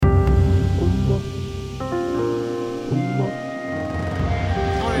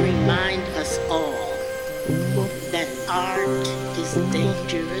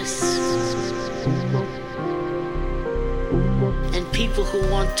who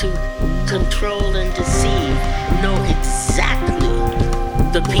want to control and deceive know exactly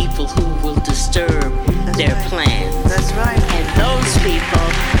the people who will disturb their plans. That's right. And those people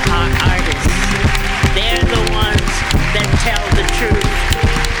are artists. They're the ones that tell the truth.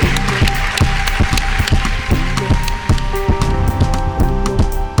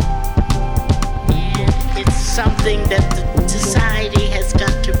 And it's something that the society has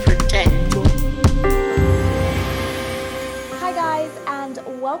got to protect. Hi guys,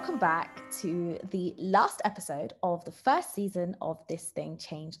 and welcome back to the last episode of the first season of This Thing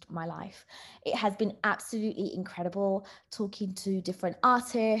Changed My Life. It has been absolutely incredible talking to different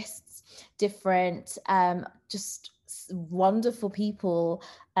artists, different just wonderful people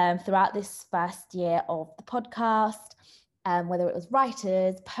throughout this first year of the podcast, whether it was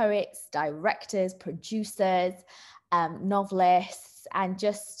writers, poets, directors, producers, novelists, and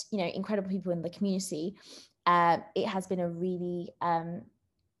just, you know, incredible people in the community. It has been a really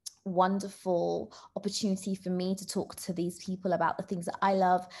wonderful opportunity for me to talk to these people about the things that I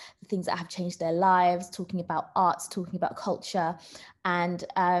love, the things that have changed their lives, talking about arts, talking about culture, and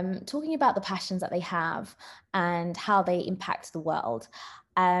talking about the passions that they have and how they impact the world.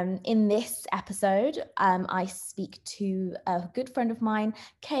 In this episode, I speak to a good friend of mine,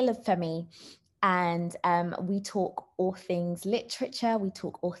 Caleb Femi, and we talk all things literature, we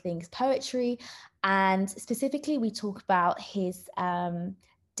talk all things poetry, and specifically we talk about his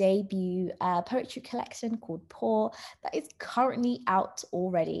debut poetry collection called Pour that is currently out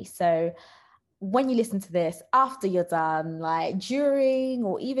already. So when you listen to this, after you're done, like during,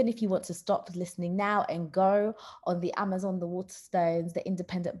 or even if you want to stop listening now and go on the Amazon, the Waterstones, the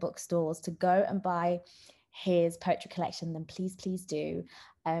independent bookstores to go and buy his poetry collection, then please do.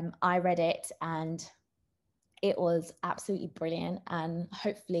 I read it and it was absolutely brilliant, and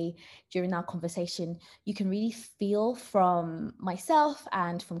hopefully during our conversation you can really feel from myself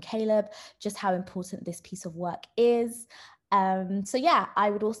and from Caleb just how important this piece of work is. So yeah,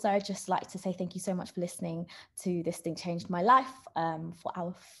 I would also just like to say thank you so much for listening to This Thing Changed My Life for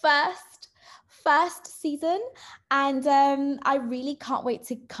our first season, and I really can't wait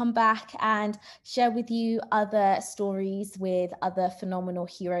to come back and share with you other stories with other phenomenal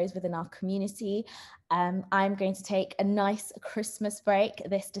heroes within our community. I'm going to take a nice Christmas break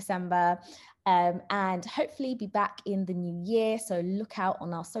this December and hopefully be back in the new year, so look out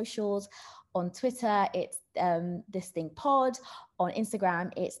on our socials. On Twitter, it's This Thing Pod. On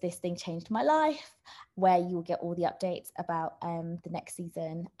Instagram, it's This Thing Changed My Life, where you'll get all the updates about the next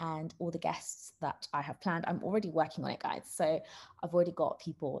season and all the guests that I have planned. I'm already working on it, guys. So I've already got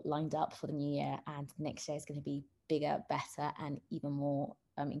people lined up for the new year, and the next year is going to be bigger, better, and even more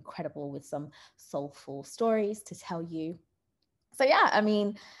incredible, with some soulful stories to tell you. So yeah, I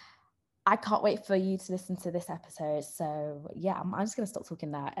mean, I can't wait for you to listen to this episode. So yeah, I'm just going to stop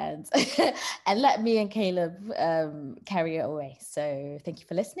talking now and and let me and Caleb carry it away. So thank you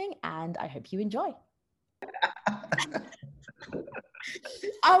for listening, and I hope you enjoy.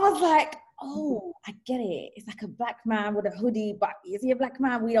 I was like, oh, I get it. It's like a black man with a hoodie, but is he a black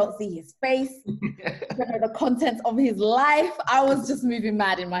man? We don't see his face. We don't know the contents of his life. I was just moving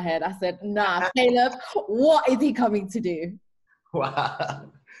mad in my head. I said, nah, Caleb, what is he coming to do?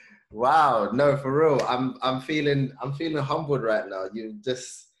 Wow, no, for real. I'm feeling humbled right now. You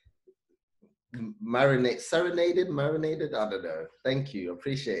just serenaded. I don't know. Thank you,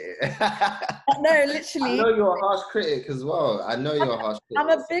 appreciate it. No, literally. I know you're a harsh critic as well. I'm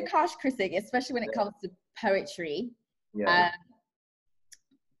a big harsh critic, especially when it comes to poetry. Yeah.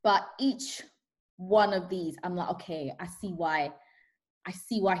 But each one of these, I'm like, okay, I see why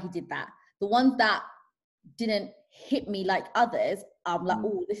he did that. The ones that didn't hit me like others, I'm like,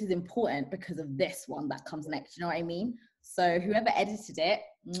 oh, this is important because of this one that comes next. You know what I mean? So whoever edited it,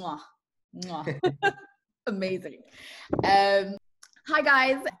 mwah. Amazing. Hi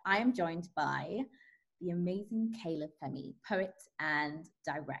guys, I am joined by the amazing Caleb Femi, poet and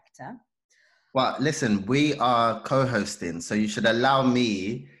director. Well, listen, we are co-hosting, so you should allow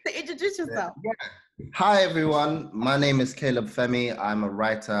me to introduce yourself. Yeah. Hi everyone, my name is Caleb Femi. I'm a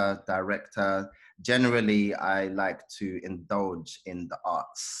writer, director. Generally, I like to indulge in the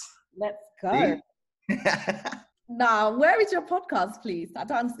arts. Let's go. Now, where is your podcast, please? I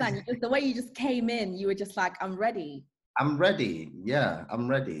don't understand. The way you just came in, you were just like, I'm ready. I'm ready. Yeah, I'm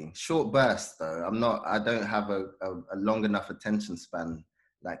ready. Short burst, though. I don't have a long enough attention span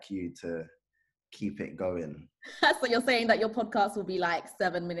like you to keep it going. So you're saying that your podcast will be like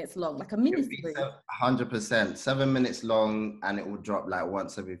 7 minutes long, like a mini series? 100%. 7 minutes long, and it will drop like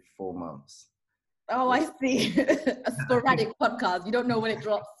once every 4 months. Oh, I see. A sporadic podcast. You don't know when it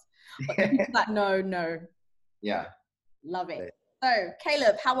drops. But the people that know. Yeah. Love it. So,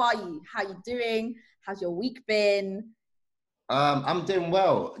 Caleb, how are you? How you doing? How's your week been? I'm doing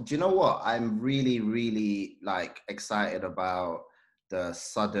well. Do you know what? I'm really, really like excited about the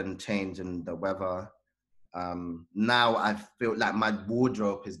sudden change in the weather. Now I feel like my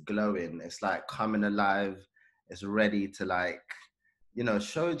wardrobe is glowing. It's like coming alive. It's ready to like,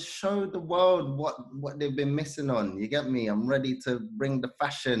 show the world what they've been missing on. You get me? I'm ready to bring the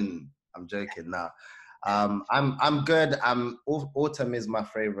fashion. I'm joking now. I'm good. Autumn is my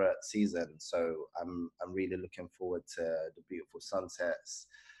favorite season, so I'm really looking forward to the beautiful sunsets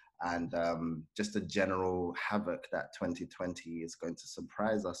and just the general havoc that 2020 is going to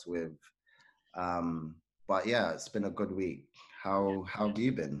surprise us with. But yeah, it's been a good week. How have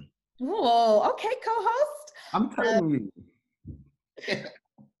you been? Whoa, okay, co-host. I'm telling you.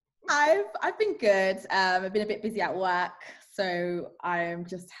 I've been good. I've been a bit busy at work, so I'm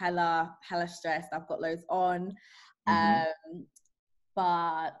just hella stressed. I've got loads on.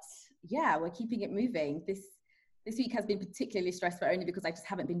 But yeah, we're keeping it moving. This week has been particularly stressful only because I just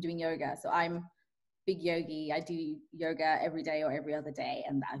haven't been doing yoga. So I'm big yogi. I do yoga every day or every other day,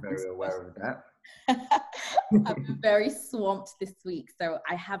 and I've Very been aware of that. I've been very swamped this week, so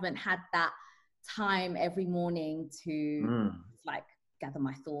I haven't had that time every morning to like gather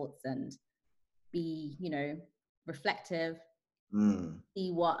my thoughts and be, reflective,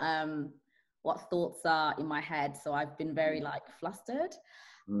 see what thoughts are in my head. So I've been very like flustered.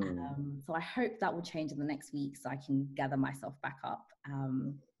 So I hope that will change in the next week so I can gather myself back up.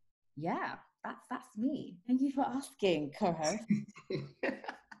 Yeah, that's me. Thank you for asking, co-host.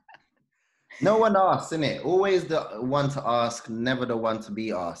 No one asks, innit? Always the one to ask, never the one to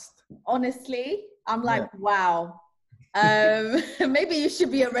be asked. Honestly, I'm like, wow. Maybe you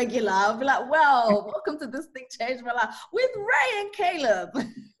should be a regular. I'll be like, well, welcome to This Thing Changed My Life with Ray and Caleb.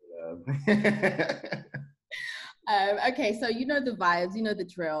 Okay, so you know the vibes, you know the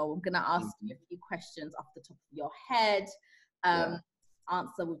drill. I'm gonna ask you a few questions off the top of your head.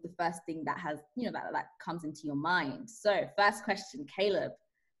 Answer with the first thing that has, that comes into your mind. So, first question, Caleb,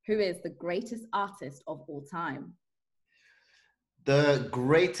 who is the greatest artist of all time? The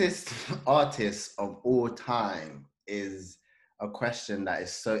greatest artist of all time is a question that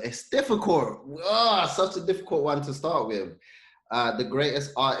is it's difficult. Such a difficult one to start with. The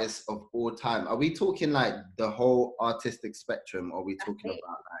greatest artist of all time. Are we talking like the whole artistic spectrum, or are we talking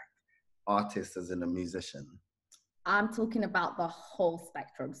about like artists as in a musician? I'm talking about the whole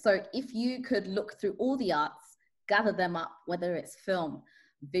spectrum. So if you could look through all the arts, gather them up, whether it's film,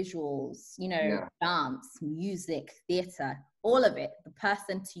 visuals, dance, music, theater, all of it, the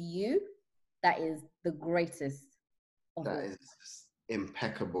person to you that is the greatest of all. That is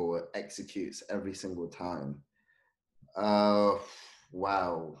impeccable. It executes every single time.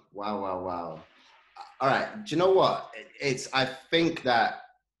 Wow. All right. Do you know what? I think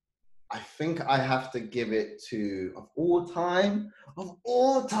I have to give it to of all time. Oh,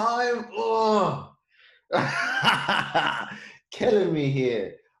 killing me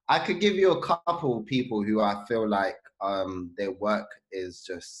here. I could give you a couple people who I feel like their work is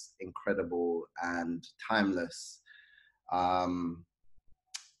just incredible and timeless.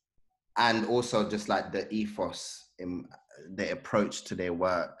 And also just like the ethos in the approach to their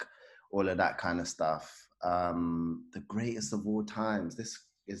work, all of that kind of stuff. The greatest of all times. This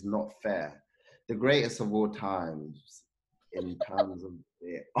is not fair. The greatest of all times in terms of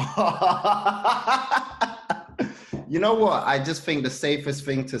it. You know what? I just think the safest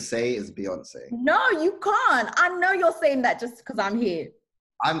thing to say is Beyonce. No, you can't. I know you're saying that just because I'm here.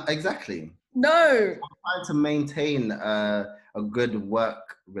 Exactly. No. I'm trying to maintain a good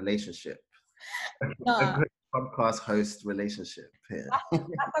work relationship. No. A good podcast host relationship here.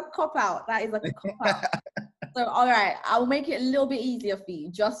 That's a cop-out. That is a cop-out. So, all right, I'll make it a little bit easier for you,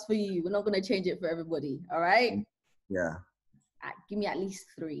 just for you. We're not going to change it for everybody, all right? Yeah. Give me at least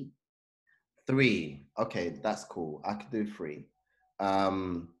 3. 3. Okay, that's cool. I could do 3.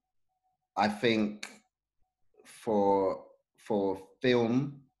 I think for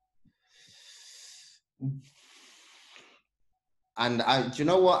film, and do you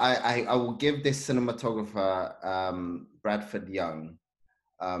know what? I will give this cinematographer Bradford Young.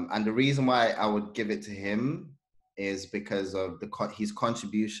 And the reason why I would give it to him is because of his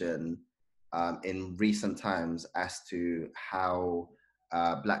contribution in recent times as to how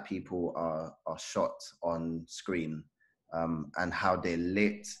Black people are shot on screen, and how they're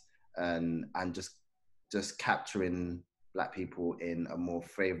lit, and just capturing Black people in a more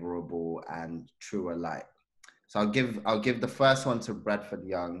favorable and truer light. So I'll give the first one to Bradford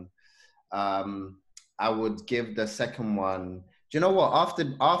Young. I would give the second one. Do you know what?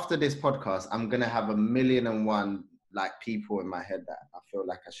 After this podcast, I'm gonna have 1,000,001 like people in my head that I feel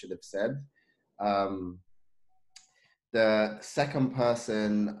like I should have said. The second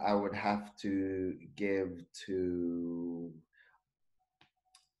person I would have to give to,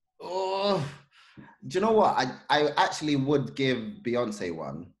 oh, do you know what? I actually would give Beyonce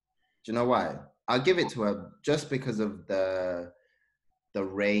one. Do you know why? I'll give it to her just because of the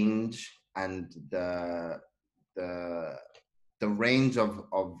range and the range of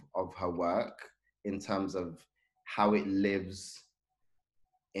her work in terms of how it lives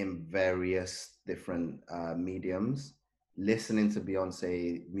in various different mediums. Listening to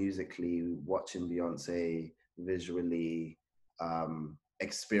Beyonce musically, watching Beyonce visually,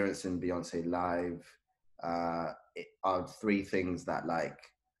 experiencing Beyonce live, are three things that, like,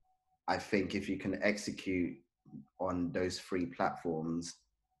 I think if you can execute on those three platforms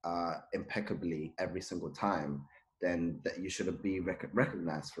impeccably every single time, then that you should be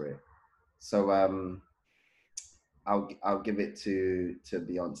recognized for it. So I'll give it to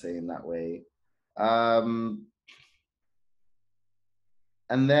Beyonce in that way.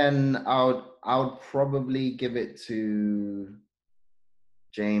 And then I'll probably give it to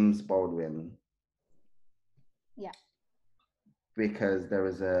James Baldwin. Yeah. Because there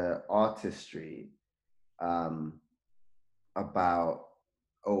is a artistry about,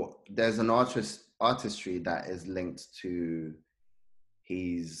 there's an artistry that is linked to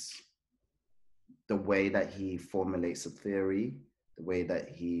the way that he formulates a theory, the way that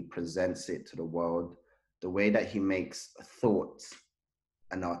he presents it to the world, the way that he makes thought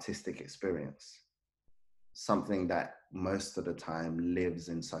an artistic experience, something that most of the time lives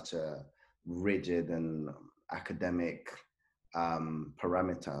in such a rigid and academic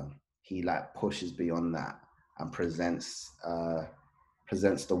parameter. He like pushes beyond that and presents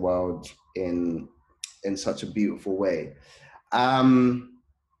the world in such a beautiful way. I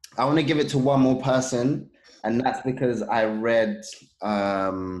want to give it to one more person, and that's because I read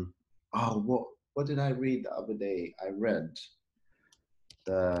what did I read the other day? I read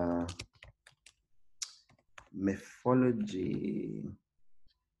the mythology.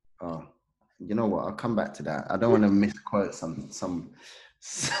 Oh, you know what? I'll come back to that. I don't want to misquote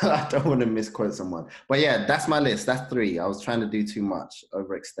I don't want to misquote someone. But yeah, that's my list. That's 3. I was trying to do too much,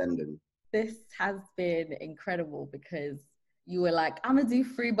 overextending. This has been incredible because you were like, I'm gonna do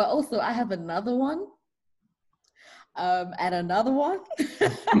 3, but also I have another one. And another one.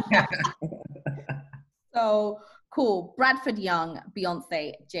 So cool. Bradford Young,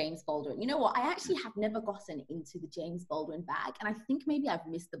 Beyonce, James Baldwin. You know what? I actually have never gotten into the James Baldwin bag, and I think maybe I've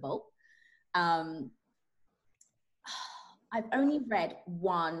missed the boat. I've only read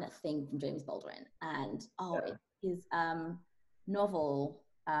one thing from James Baldwin, and his novel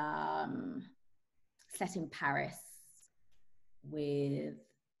set in Paris with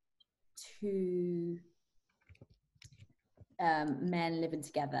 2 men living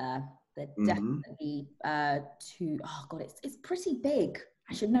together. They're definitely 2. Oh God, it's pretty big.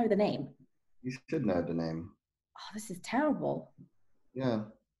 I should know the name. You should know the name. Oh, this is terrible. Yeah.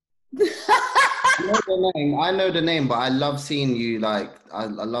 I know the name, but I love seeing you, like, I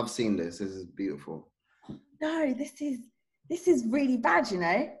love seeing this. This is beautiful. No, this is really bad, you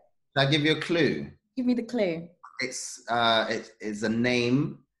know. Should I give you a clue? Give me the clue. It's a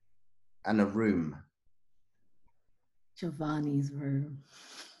name and a room. Giovanni's Room.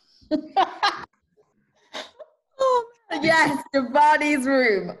 Oh, yes, Giovanni's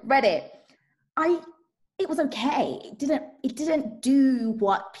Room. Read it. It was okay. It didn't do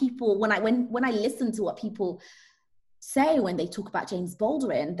what people, when I listen to what people say when they talk about James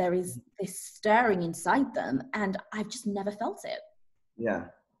Baldwin, there is this stirring inside them, and I've just never felt it. Yeah.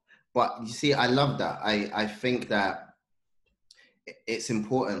 But you see, I love that. I think that it's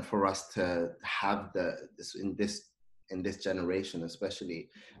important for us to have in this generation, especially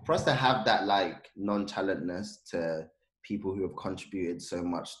for us to have that, like, nonchalantness to people who have contributed so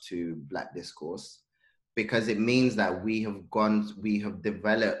much to Black discourse, because it means that we have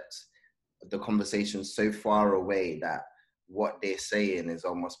developed the conversation so far away that what they're saying is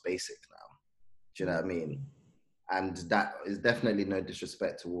almost basic now. Do you know what I mean? And that is definitely no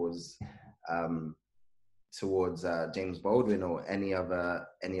disrespect towards James Baldwin or any other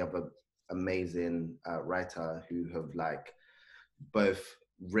amazing writer who have, like, both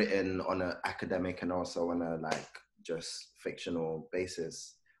written on an academic and also on a, like, just fictional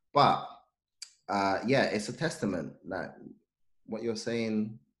basis. But yeah, it's a testament that what you're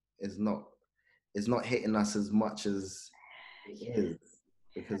saying is not hitting us as much as it is,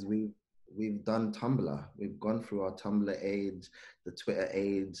 because we've done Tumblr. We've gone through our Tumblr age, the Twitter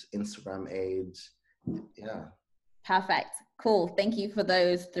age, Instagram age. Yeah. Perfect. Cool. Thank you for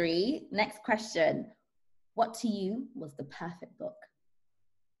those 3. Next question. What to you was the perfect book?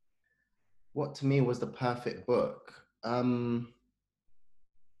 What to me was the perfect book? The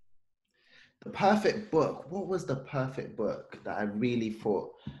perfect book. What was the perfect book that I really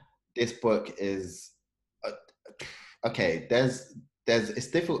thought this book is okay? It's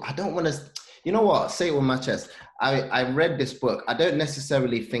difficult. I don't want to. You know what? Say it with my chest. I read this book. I don't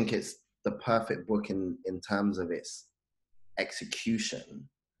necessarily think it's the perfect book in terms of its execution.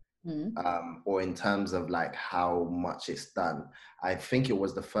 Or in terms of like how much it's done. I think it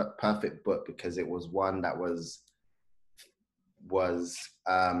was the perfect book because it was one that was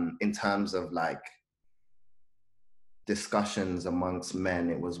in terms of like discussions amongst men,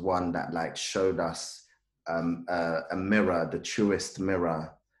 it was one that like showed us a mirror, the truest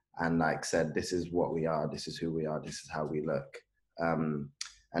mirror, and like said, this is what we are, this is who we are, this is how we look. And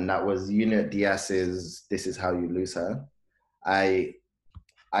that was Junot Díaz's This Is How You Lose Her. I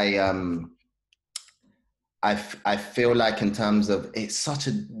feel like in terms of, it's such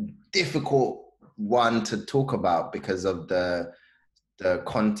a difficult one to talk about because of the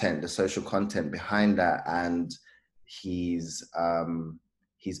content, the social content behind that, and his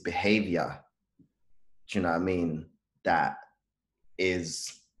behavior. Do you know what I mean? That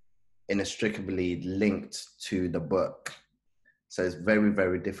is inextricably linked to the book. So it's very,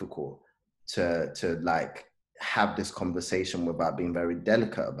 very difficult to like have this conversation without being very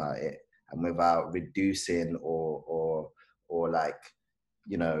delicate about it and without reducing or like,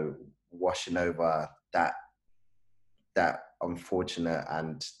 you know, washing over that unfortunate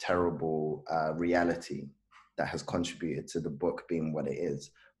and terrible reality that has contributed to the book being what it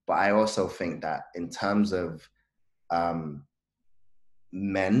is. But I also think that in terms of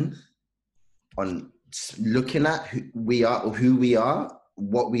men, on looking at who we are,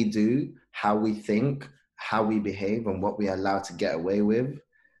 what we do, how we think, how we behave, and what we are allowed to get away with,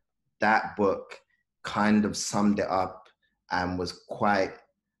 that book kind of summed it up and was quite,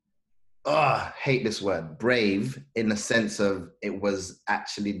 hate this word, brave, in the sense of it was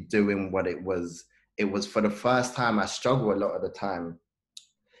actually doing what it was. It was, for the first time, I struggle a lot of the time,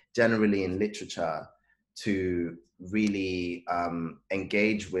 generally in literature, to really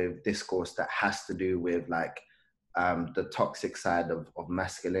engage with discourse that has to do with like the toxic side of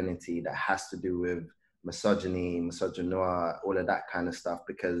masculinity, that has to do with misogyny, misogynoir, all of that kind of stuff,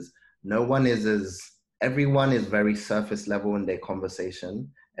 because everyone is very surface level in their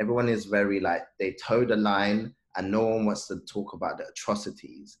conversation. Everyone is very like, they toe the line, and no one wants to talk about the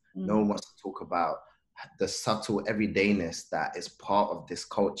atrocities. No one wants to talk about the subtle everydayness that is part of this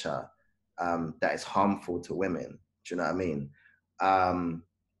culture that is harmful to women. Do you know what I mean?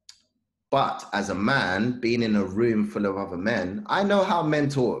 But as a man, being in a room full of other men, I know how men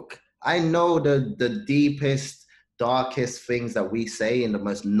talk. I know the deepest, darkest things that we say in the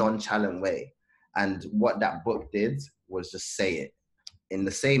most nonchalant way. And what that book did was just say it.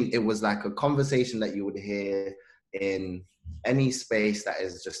 It was like a conversation that you would hear in any space that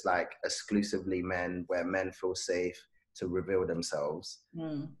is just like exclusively men, where men feel safe to reveal themselves.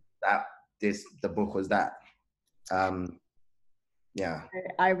 The book was that. Yeah.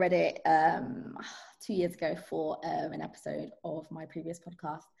 I read it 2 years ago for an episode of my previous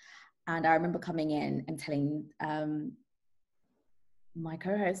podcast. And I remember coming in and telling my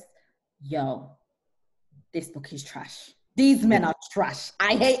co-host, yo, this book is trash. These men are trash.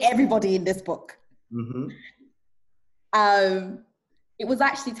 I hate everybody in this book. It was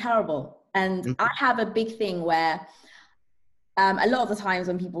actually terrible. And I have a big thing where a lot of the times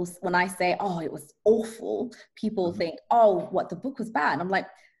when I say, oh, it was awful, people think, oh, what, the book was bad. And I'm like,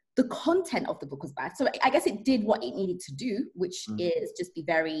 the content of the book was bad. So I guess it did what it needed to do, which is just be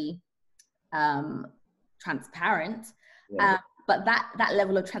very transparent. Yeah. But that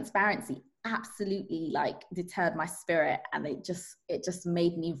level of transparency absolutely like deterred my spirit, and it just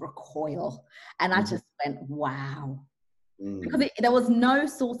made me recoil. And I just went, wow. Because there was no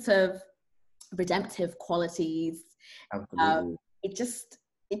sort of redemptive qualities. Absolutely. It just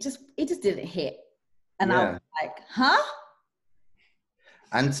didn't hit. And I was like, huh?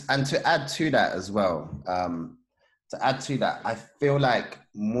 And to add to that as well, I feel like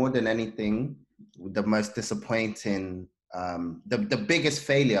more than anything, the most disappointing, the biggest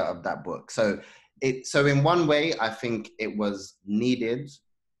failure of that book. So in one way, I think it was needed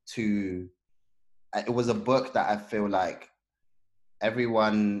to. It was a book that I feel like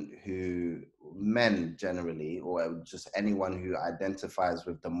men generally, or just anyone who identifies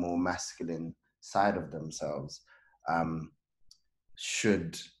with the more masculine side of themselves,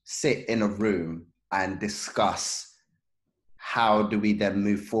 should sit in a room and discuss how do we then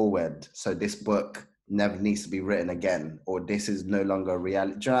move forward. So this book never needs to be written again, or this is no longer a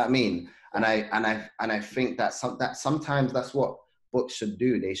reality. Do you know what I mean? And I think that sometimes that's what books should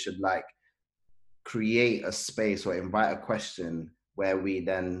do. They should like create a space or invite a question where we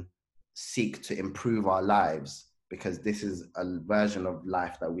then seek to improve our lives, because this is a version of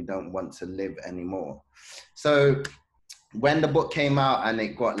life that we don't want to live anymore. So when the book came out and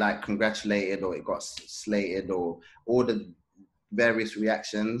it got like congratulated or it got slated or all the various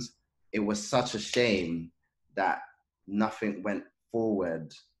reactions, it was such a shame that nothing went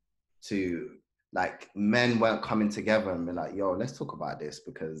forward to, like, men weren't coming together and be like, yo, let's talk about this,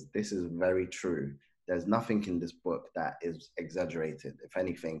 because this is very true. There's nothing in this book that is exaggerated. If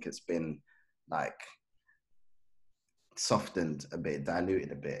anything, it's been like softened a bit,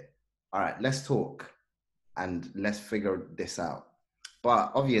 diluted a bit. All right, let's talk and let's figure this out.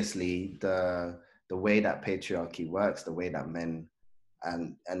 But obviously the way that patriarchy works, the way that men,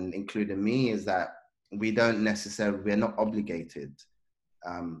 and including me, is that we're not obligated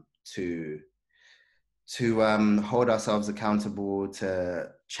to hold ourselves accountable, to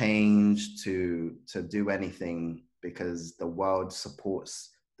change, to do anything, because the world supports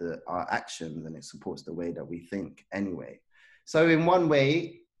our actions and it supports the way that we think anyway. So in one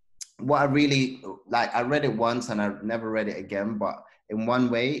way, what I really like, I read it once and I've never read it again, but in one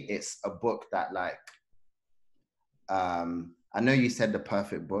way, it's a book that like, I know you said the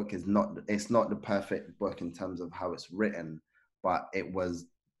perfect book it's not the perfect book in terms of how it's written, but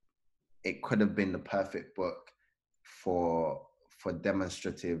it could have been the perfect book for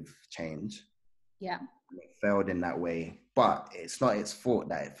demonstrative change. Yeah. It failed in that way, but it's not its fault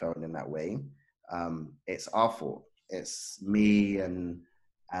that it failed in that way. It's our fault. It's me and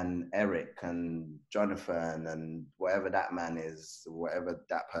Eric and Jonathan and whatever that man is, whatever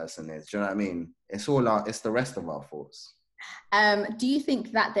that person is. Do you know what I mean? It's the rest of our faults. Do you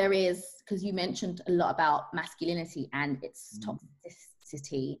think that there is, because you mentioned a lot about masculinity and its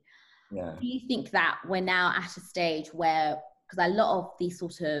toxicity, yeah. Do you think that we're now at a stage where, because a lot of these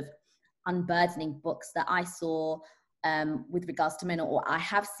sort of unburdening books that I saw with regards to men, or I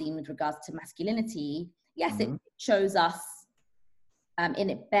have seen with regards to masculinity, yes, it shows us and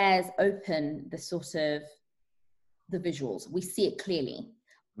it bears open the sort of the visuals. We see it clearly,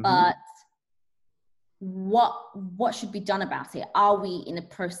 but what should be done about it? Are we in a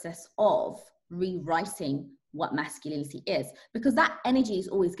process of rewriting what masculinity is? Because that energy is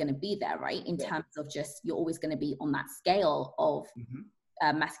always going to be there, right? In terms of just, you're always going to be on that scale of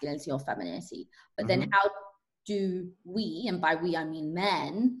masculinity or femininity. But then how do we, and by we I mean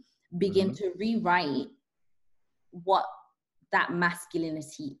men, begin to rewrite what that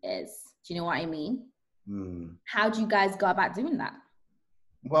masculinity is? Do you know what I mean? How do you guys go about doing that?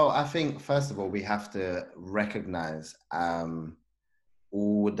 Well, I think first of all, we have to recognize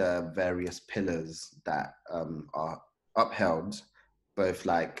all the various pillars that are upheld, both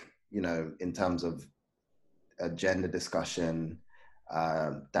like, you know, in terms of a gender discussion,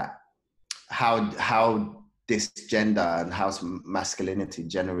 that how this gender and how masculinity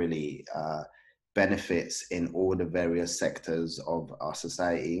generally benefits in all the various sectors of our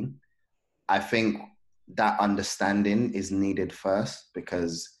society. I think that understanding is needed first,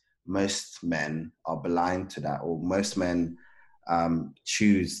 because most men are blind to that, or most men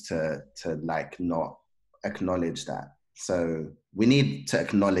choose to like not acknowledge that. So we need to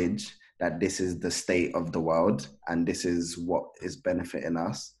acknowledge that this is the state of the world and this is what is benefiting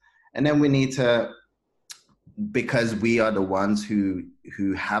us. And then we need to, because we are the ones who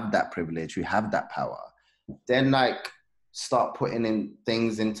have that privilege, who have that power, then like start putting in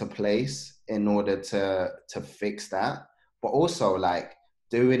things into place in order to fix that, but also like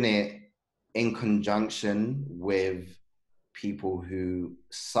doing it in conjunction with people who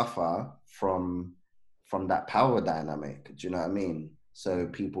suffer from that power dynamic. Do you know what I mean? So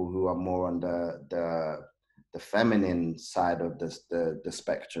people who are more on the feminine side of the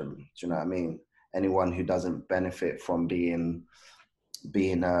spectrum. Do you know what I mean? Anyone who doesn't benefit from being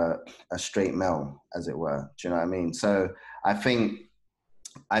a straight male, as it were. Do you know what I mean? So I think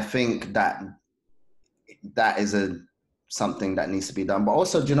that is something that needs to be done. But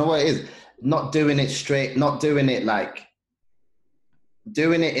also, do you know what it is? Not doing it straight, not doing it like,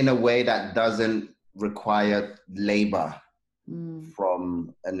 doing it in a way that doesn't require labor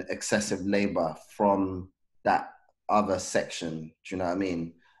from an excessive labor from that other section. Do you know what I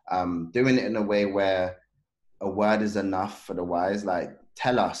mean? Doing it in a way where a word is enough for the wise, like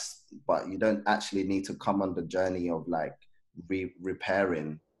tell us, but you don't actually need to come on the journey of like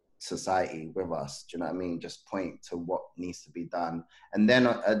repairing society with us. Do you know what I mean? Just point to what needs to be done, and then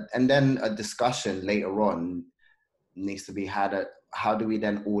a discussion later on needs to be had at how do we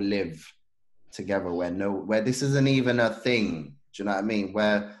then all live together where this isn't even a thing. Do you know what I mean?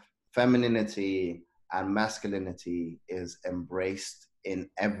 Where femininity and masculinity is embraced in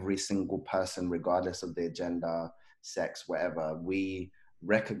every single person, regardless of their gender, sex, whatever. We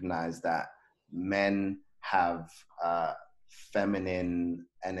recognize that men have feminine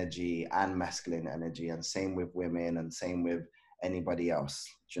energy and masculine energy, and same with women, and same with anybody else.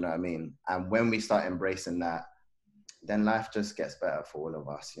 Do you know what I mean? And when we start embracing that, then life just gets better for all of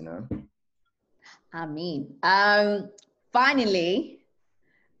us, you know? I mean, finally,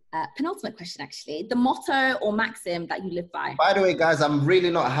 penultimate question, actually. The motto or maxim that you live by? By the way, guys, I'm really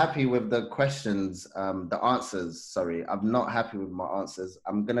not happy with the questions, the answers, sorry. I'm not happy with my answers.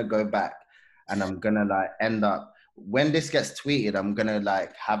 I'm going to go back and I'm going to like end up, when this gets tweeted, I'm going to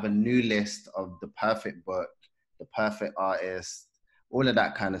like have a new list of the perfect book, the perfect artist, all of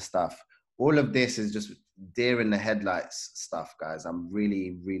that kind of stuff. All of this is just deer in the headlights stuff, guys. I'm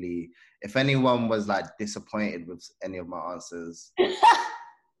really, really, if anyone was like disappointed with any of my answers,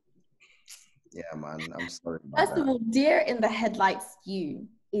 yeah, man, I'm sorry about First that. of all, deer in the headlights you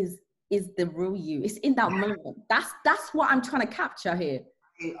is the real you. It's in that moment. That's what I'm trying to capture here.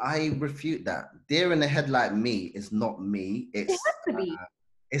 I refute that. Deer in the headlight me is not me. It has to be.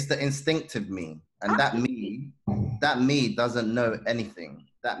 It's the instinctive me. And that me doesn't know anything.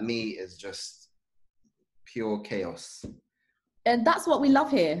 That me is just pure chaos. And that's what we love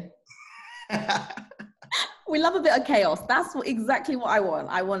here. We love a bit of chaos. That's exactly what I want.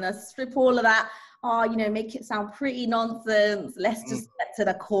 I want to strip all of that, make it sound pretty nonsense. Let's just get to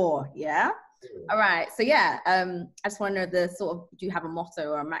the core, yeah? All right, so yeah, I just want to know do you have a motto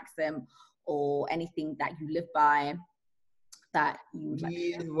or a maxim or anything that you live by that you would like to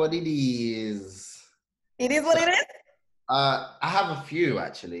share? It is what it is. It is what it is? I have a few,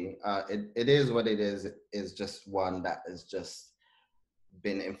 actually. It is what it is just one that has just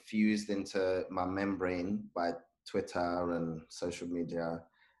been infused into my membrane by Twitter and social media.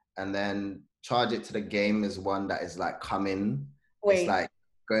 And then charge it to the game is one that is like coming. Wait. It's like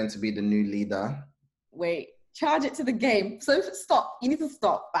going to be the new leader. Wait, charge it to the game. So stop, you need to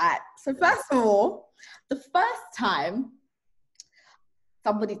stop that. So first of all, the first time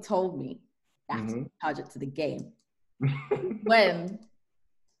somebody told me that to charge it to the game, when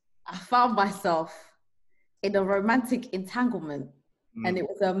I found myself in a romantic entanglement and it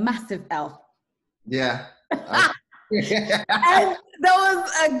was a massive L. Yeah. And there was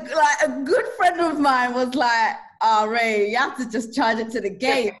a good friend of mine was like, Ray, you have to just charge it to the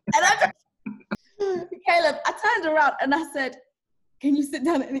game. And Caleb, I turned around and I said, can you sit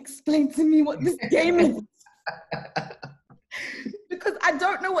down and explain to me what this game is? Because I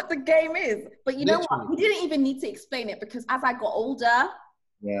don't know what the game is. But you know what? We didn't even need to explain it, because as I got older,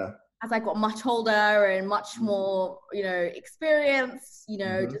 as I got much older and much more, experienced,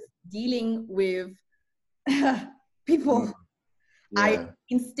 just dealing with people, I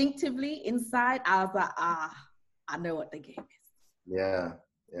instinctively inside, I was like, I know what the game is. Yeah.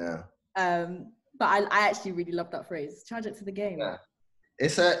 But I actually really love that phrase. Charge it to the game. Yeah.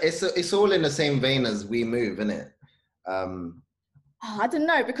 It's all in the same vein as We Move, isn't it? I don't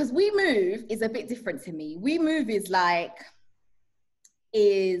know, because We Move is a bit different to me. We Move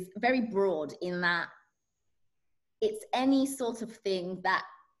is very broad in that it's any sort of thing that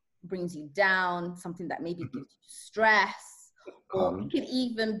brings you down, something that maybe gives you stress, or it can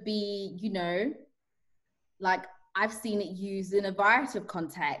even be, like I've seen it used in a variety of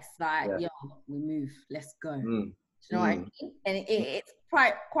contexts, like, yo, we move, let's go. Do you know what I mean? And it's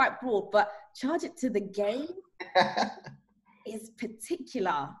quite broad, but charge it to the game is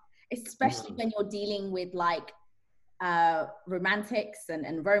particular, especially when you're dealing with like romantics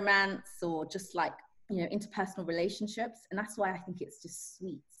and romance, or just like, interpersonal relationships. And that's why I think it's just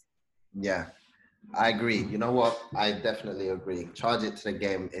sweet. Yeah, I agree. You know what? I definitely agree. Charge it to the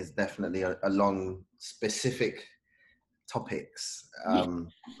game is definitely along specific topics. So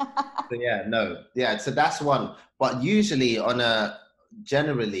that's one. But usually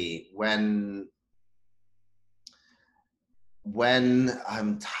generally when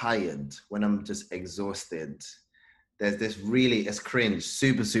I'm tired, when I'm just exhausted, there's this it's cringe,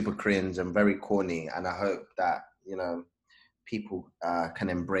 super, super cringe and very corny. And I hope that, people can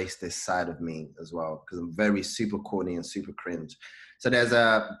embrace this side of me as well, because I'm very super corny and super cringe. So there's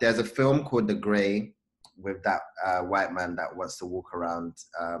a film called The Grey with that white man that wants to walk around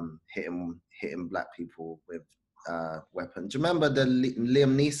hitting black people with weapons. Do you remember the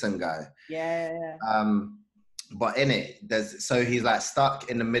Liam Neeson guy? Yeah. But in it, he's like stuck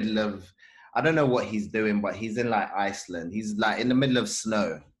in the middle of, I don't know what he's doing, but he's in like Iceland. He's like in the middle of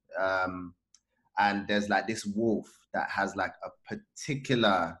snow. And there's like this wolf that has like a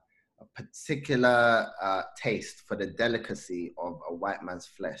particular particular taste for the delicacy of a white man's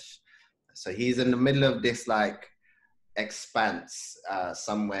flesh. So he's in the middle of this like expanse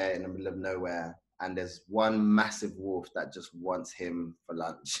somewhere in the middle of nowhere, and there's one massive wolf that just wants him for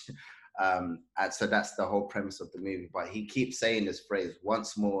lunch. And so that's the whole premise of the movie. But he keeps saying this phrase,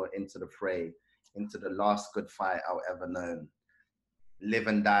 once more into the fray, into the last good fight I'll ever known. Live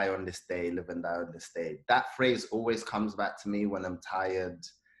and die on this day, live and die on this day. That phrase always comes back to me when I'm tired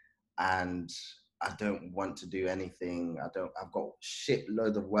and I don't want to do anything. I've got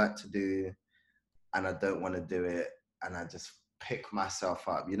shitload of work to do and I don't want to do it. And I just pick myself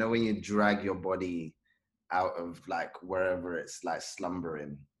up. You know, when you drag your body out of like wherever it's like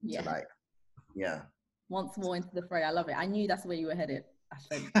slumbering. Yeah. To like, yeah. Once more into the fray. I love it. I knew that's where you were headed.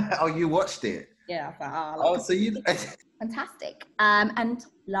 Oh, you watched it? Yeah. I was like, I oh, so you... Fantastic. And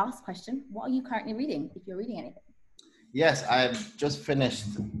last question, what are you currently reading, if you're reading anything? Yes, I've just finished.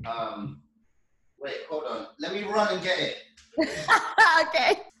 Wait, hold on. Let me run and get it.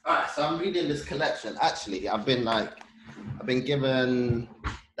 Okay. All right, so I'm reading this collection. Actually, I've been given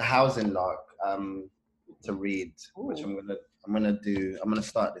The Housing Lark to read, which I'm gonna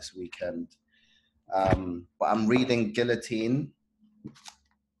start this weekend. But I'm reading Guillotine.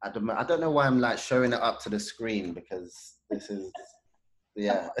 I don't know why I'm like showing it up to the screen, because this is,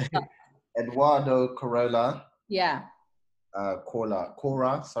 yeah. Eduardo Corolla. Yeah. Coral.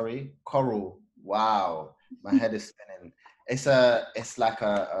 Wow, my head is spinning. It's like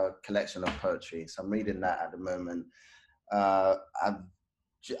a collection of poetry. So I'm reading that at the moment.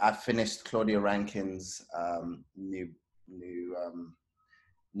 I've finished Claudia Rankine's new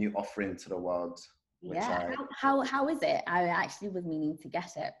offering to the world. Yeah. How is it? I actually was meaning to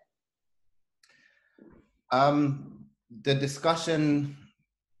get it. The discussion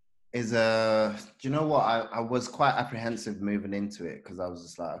is do you know what? I was quite apprehensive moving into it, because I was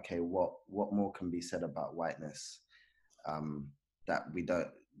just like, okay, what more can be said about whiteness that we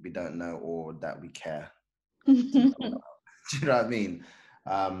don't know, or that we care? Do you know what I mean?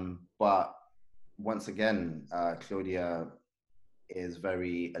 But once again, Claudia is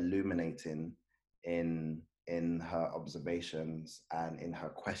very illuminating in her observations and in her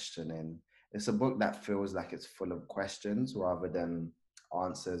questioning. It's a book that feels like it's full of questions rather than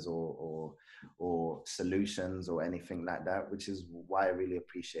answers or solutions or anything like that, which is why I really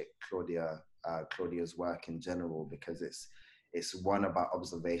appreciate Claudia's work in general, because it's one about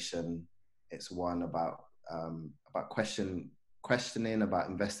observation, it's one about questioning, about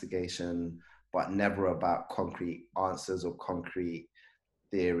investigation, but never about concrete answers or concrete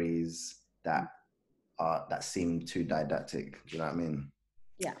theories that seem too didactic. Do you know what I mean?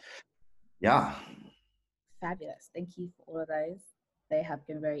 Yeah. Yeah. Fabulous. Thank you for all of those. They have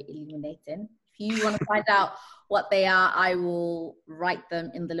been very illuminating. If you want to find out what they are, I will write them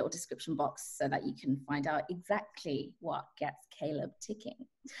in the little description box so that you can find out exactly what gets Caleb ticking.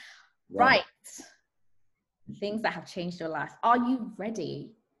 Right. Things that have changed your life. Are you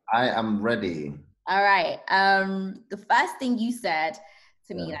ready? I am ready. All right. The first thing you said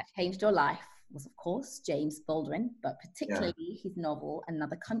to me that changed your life was, of course, James Baldwin, but particularly his novel,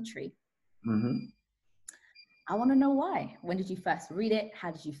 Another Country. Mm-hmm. I want to know why. When did you first read it?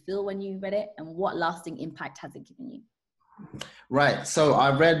 How did you feel when you read it? And what lasting impact has it given you? Right. So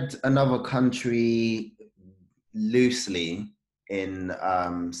I read Another Country loosely in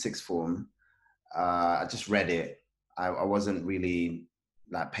sixth form. I just read it. I wasn't really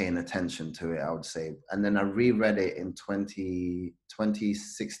like paying attention to it, I would say. And then I reread it in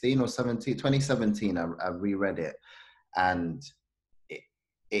 2016 or 2017. I reread it, and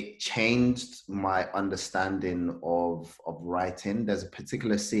it changed my understanding of writing. There's a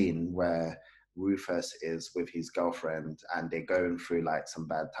particular scene where Rufus is with his girlfriend and they're going through like some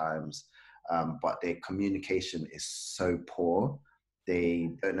bad times, but their communication is so poor. They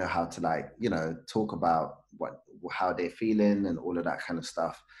don't know how to talk about how they're feeling and all of that kind of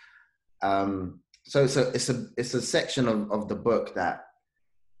stuff. So it's a section of the book that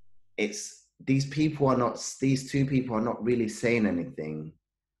these two people are not really saying anything,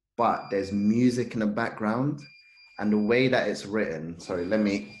 but there's music in the background, and the way that it's written. Sorry,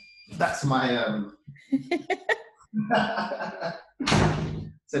 that's my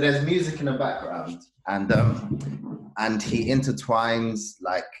so there's music in the background, and he intertwines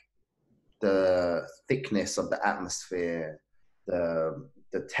like the thickness of the atmosphere, the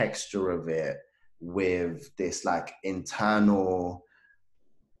texture of it, with this like internal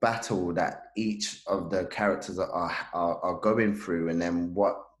battle that each of the characters are going through, and then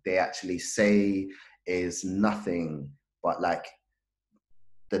what they actually say is nothing but like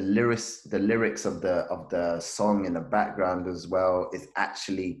the lyrics of the song in the background as well is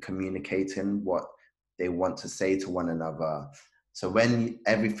actually communicating what they want to say to one another. So when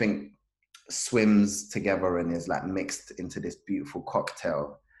everything swims together and is like mixed into this beautiful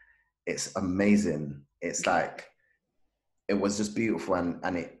cocktail, it's amazing. It's like, it was just beautiful,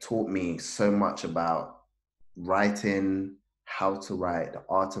 and it taught me so much about writing, how to write, the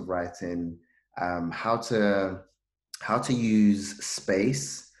art of writing, how to use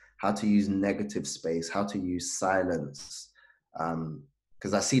space, how to use negative space, how to use silence.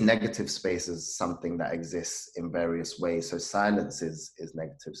 Because I see negative space as something that exists in various ways. So silence is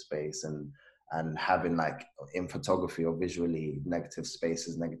negative space, and having, like, in photography or visually, negative space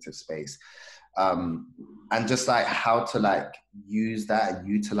is negative space. And just like how to like use that and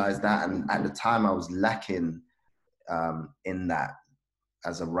utilize that. And at the time I was lacking in that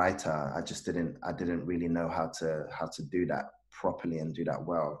as a writer. I didn't really know how to do that properly and do that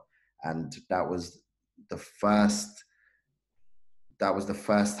well. And that was the first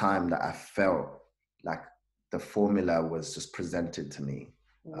time that I felt like the formula was just presented to me.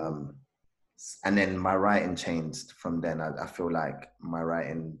 And then my writing changed from then. I feel like my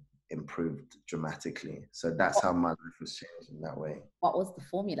writing improved dramatically. So that's how my life was changed in that way. What was the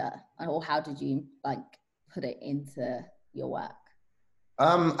formula, or how did you like put it into your work?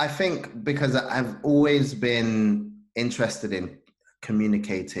 I think because I've always been interested in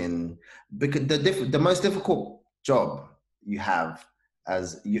communicating, because the most difficult job you have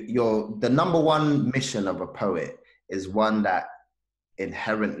as the number one mission of a poet is one that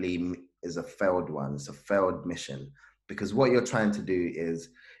inherently is a failed one. It's a failed mission, because what you're trying to do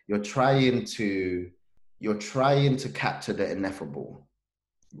is you're trying to capture the ineffable,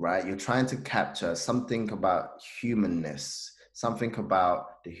 right? You're trying to capture something about humanness, something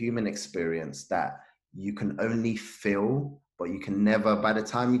about the human experience that you can only feel, but you can never, by the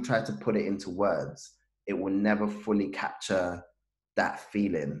time you try to put it into words, it will never fully capture that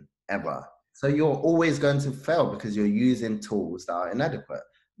feeling ever. So you're always going to fail because you're using tools that are inadequate.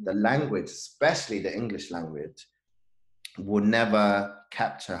 The language, especially the English language, will never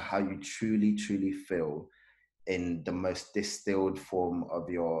capture how you truly, truly feel in the most distilled form of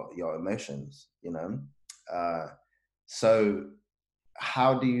your emotions, you know? So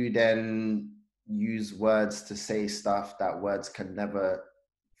how do you then use words to say stuff that words can never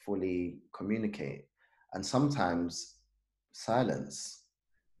fully communicate? And sometimes silence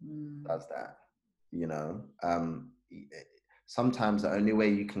does that, you know? Sometimes the only way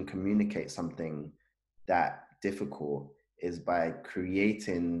you can communicate something that difficult is by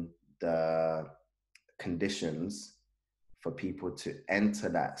creating the conditions for people to enter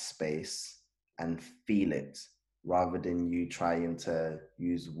that space and feel it, rather than you trying to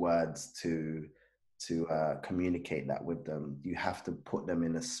use words to communicate that with them. You have to put them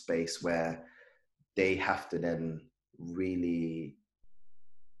in a space where they have to then really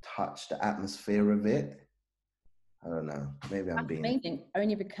touch the atmosphere of it. I don't know, maybe I'm being amazing,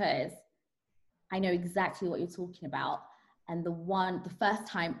 only because I know exactly what you're talking about. And the first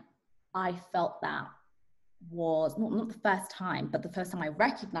time I felt that was not the first time, but the first time I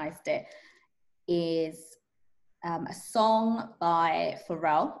recognized it is a song by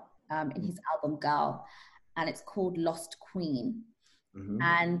Pharrell in his album Girl, and it's called Lost Queen. Mm-hmm.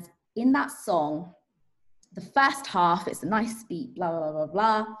 And in that song, the first half, it's a nice beat, blah, blah, blah,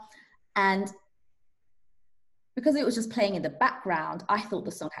 blah, blah. And because it was just playing in the background, I thought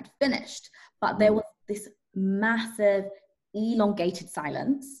the song had finished, but there was this massive elongated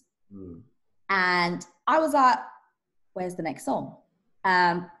silence. And I was like, where's the next song?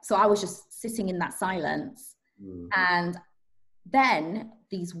 So I was just sitting in that silence. And then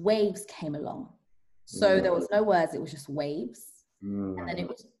these waves came along. So there was no words, it was just waves. And then it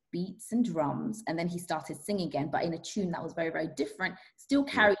was beats and drums. And then he started singing again, but in a tune that was very, very different, still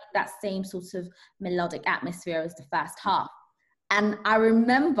carried that same sort of melodic atmosphere as the first half. And I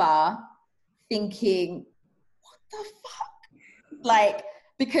remember thinking, what the fuck? Like,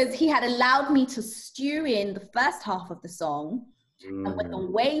 because he had allowed me to stew in the first half of the song. And when the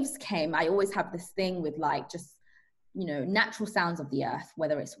waves came, I always have this thing with like just, you know, natural sounds of the earth,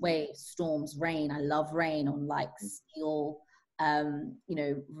 whether it's waves, storms, rain. I love rain on like steel, you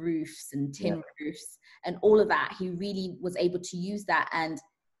know, roofs and tin roofs and all of that. He really was able to use that and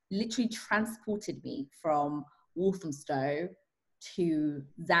literally transported me from Walthamstow to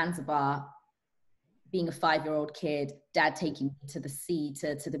Zanzibar, being a 5-year-old kid, dad taking me to the sea,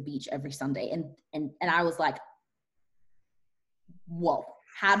 to the beach every Sunday. And I was like, whoa,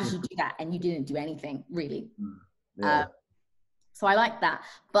 how did you do that? And you didn't do anything, really. So I like that.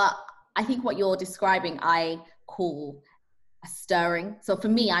 But I think what you're describing, I call a stirring. So for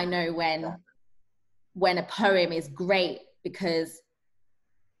me, I know when a poem is great because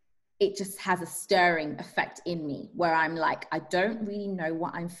it just has a stirring effect in me, where I'm like, I don't really know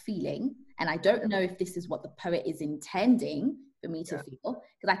what I'm feeling, and I don't know if this is what the poet is intending for me to feel,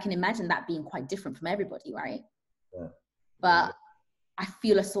 because I can imagine that being quite different from everybody, right? Yeah. But I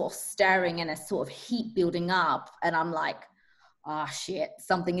feel a sort of stirring and a sort of heat building up, and I'm like, oh shit,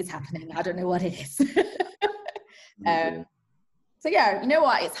 something is happening. I don't know what it is. So yeah, you know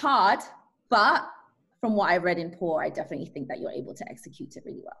what? It's hard, but from what I read in Pour, I definitely think that you're able to execute it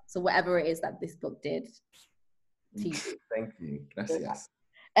really well. So whatever it is that this book did to you. Thank you. Gracias.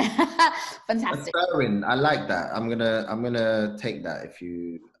 Fantastic. Stirring. I like that. I'm gonna take that if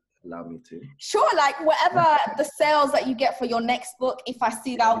you allow me to. Sure, like whatever the sales that you get for your next book, if I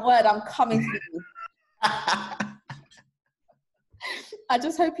see that word, I'm coming for you. I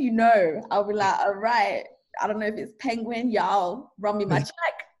just hope you know. I'll be like, all right, I don't know if it's Penguin, y'all run me my check.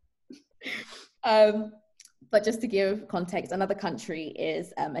 But just to give context, Another Country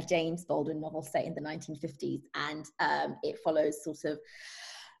is a James Baldwin novel set in the 1950s, and it follows sort of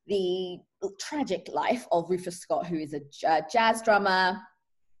the tragic life of Rufus Scott, who is a jazz drummer.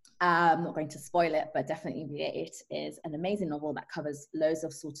 I'm not going to spoil it, but definitely read it. It is an amazing novel that covers loads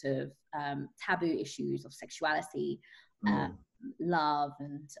of sort of taboo issues of sexuality, love,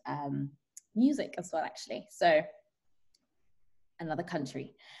 and music as well, actually. So Another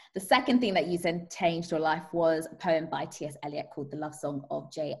Country. The second thing that you said changed your life was a poem by T.S. Eliot called The Love Song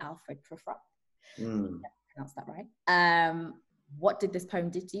of J. Alfred Prufrock. Pronounced that right. What did this poem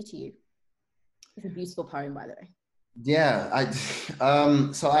do to you? It's a beautiful poem, by the way. Yeah,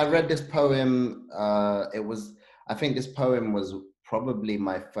 so I read this poem. I think this poem was probably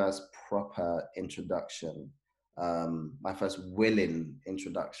my first proper introduction, my first willing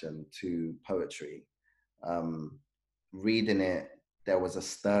introduction to poetry. Reading it, there was a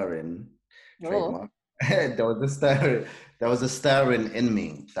stirring. Trademark. There was a stirring in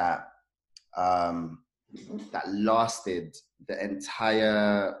me that lasted the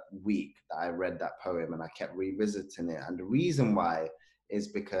entire week that I read that poem, and I kept revisiting it. And the reason why is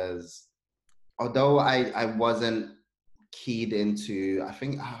because although I wasn't keyed into, I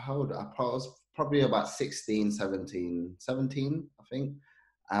think, I was probably about 17, I think.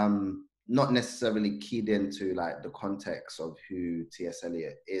 Not necessarily keyed into like the context of who T.S.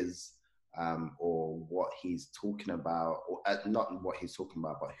 Eliot is, or what he's talking about, or not what he's talking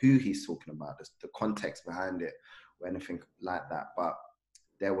about, but who he's talking about, the context behind it, or anything like that. But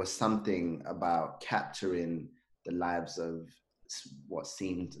there was something about capturing the lives of what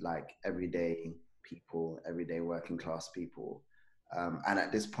seemed like everyday people, everyday working class people. And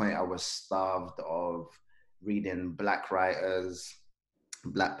at this point, I was starved of reading Black writers,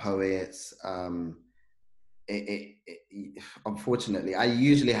 Black poets. Unfortunately, I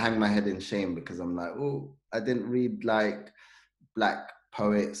usually hang my head in shame because I'm like, oh, I didn't read like Black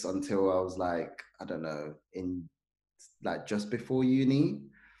poets until I was like, I don't know, in like just before uni.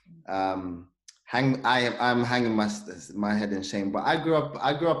 I'm hanging my head in shame. But I grew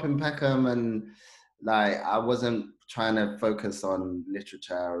up in Peckham, and like I wasn't trying to focus on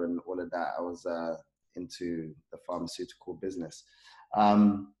literature and all of that. I was into the pharmaceutical business.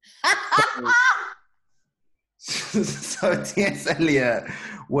 So T.S. Eliot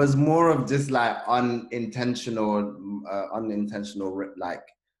was more of just like unintentional like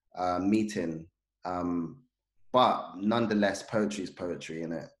meeting, but nonetheless, poetry is poetry,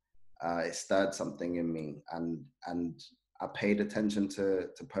 innit? It stirred something in me, and I paid attention to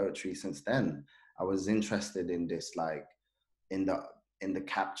poetry since then. I was interested in this, like in the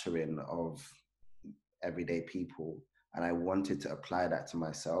capturing of everyday people, and I wanted to apply that to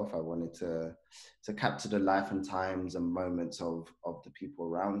myself. I wanted to capture the life and times and moments of the people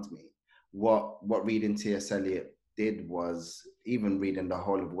around me. What reading T.S. Eliot did was, even reading the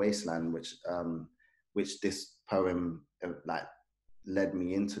whole of Wasteland, which this poem like led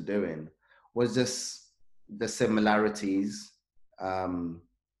me into doing, was just the similarities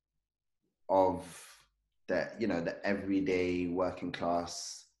of the everyday working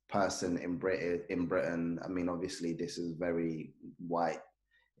class person in Britain. I mean, obviously this is very white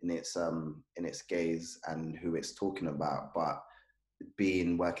in its gaze and who it's talking about, but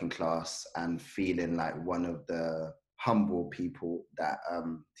being working class and feeling like one of the humble people that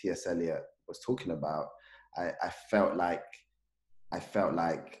T.S. Eliot was talking about, I felt like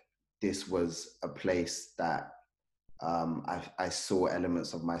this was a place that I saw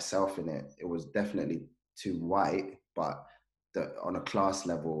elements of myself in it. It was definitely too white, but on a class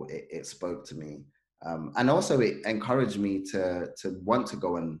level, it spoke to me. And also it encouraged me to want to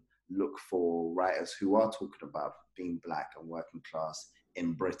go and look for writers who are talking about being Black and working class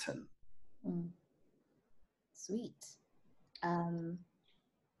in Britain. Sweet. The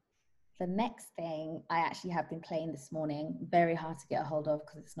next thing I actually have been playing this morning, very hard to get a hold of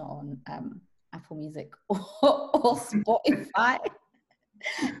because it's not on Apple Music or Spotify,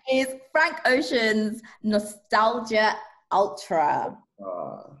 is Frank Ocean's Nostalgia Ultra.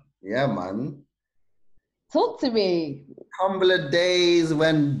 Yeah, man. Talk to me. Tumblr days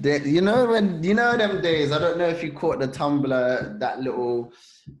when them days. I don't know if you caught the Tumblr, that little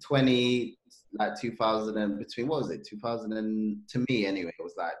 20, like 2000 and between, what was it? 2000 and, to me anyway, it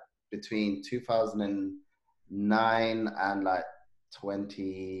was like between 2009 and like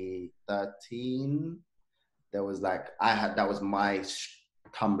 2013. There was like, that was my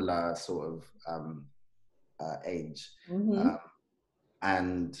Tumblr sort of age.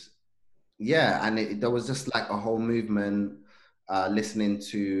 And yeah, and there was just like a whole movement. Listening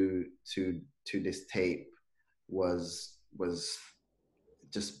to this tape was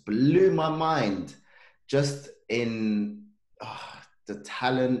just blew my mind, just in the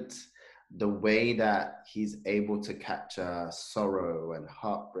talent, the way that he's able to capture sorrow and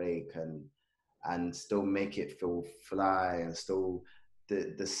heartbreak and still make it feel fly, and still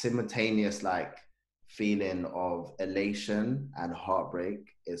the simultaneous like feeling of elation and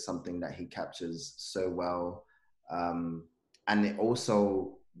heartbreak is something that he captures so well. And it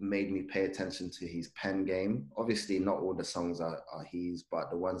also made me pay attention to his pen game. Obviously, not all the songs are his, but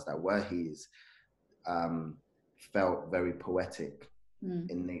the ones that were his felt very poetic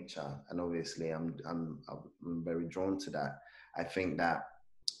in nature. And obviously, I'm very drawn to that. I think that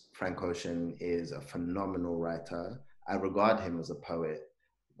Frank Ocean is a phenomenal writer. I regard him as a poet.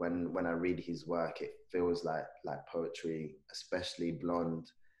 When I read his work, it feels like poetry, especially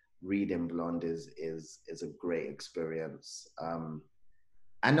Blonde. Reading Blonde is a great experience.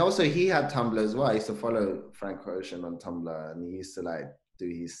 And also he had Tumblr as well. I used to follow Frank Ocean on Tumblr, and he used to like do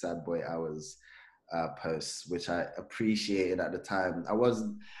his Sad Boy Hours posts, which I appreciated at the time. I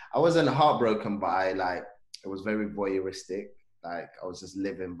wasn't heartbroken, but it was very voyeuristic. Like I was just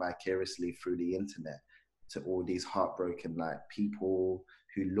living vicariously through the internet to all these heartbroken like people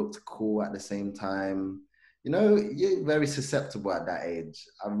who looked cool at the same time. You know, you're very susceptible at that age.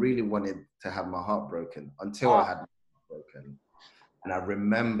 I really wanted to have my heart broken until I had my heart broken. And I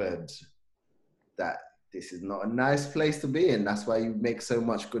remembered that this is not a nice place to be in. That's why you make so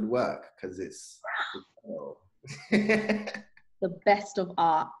much good work, because it's the best of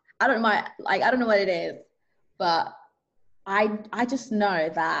art. I don't know what it is, but I just know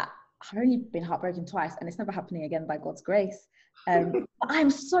that I've only been heartbroken twice, and it's never happening again by God's grace. I'm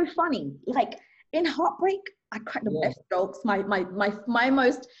so funny. Like in heartbreak, I crack the best jokes. My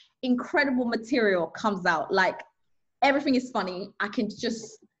most incredible material comes out. Like everything is funny.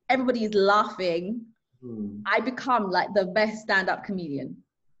 Everybody is laughing. I become like the best stand-up comedian.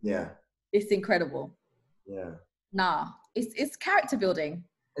 Yeah. It's incredible. Yeah. Nah, it's character building.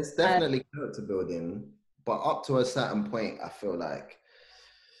 It's definitely character building, but up to a certain point, I feel like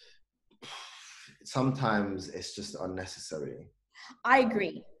sometimes it's just unnecessary. I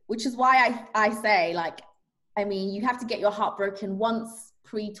agree, which is why I say, like, I mean, you have to get your heart broken once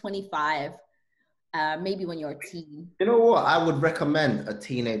pre-25, maybe when you're a teen. You know what? I would recommend a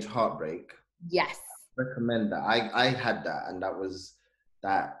teenage heartbreak. Yes. Recommend that. I had that, and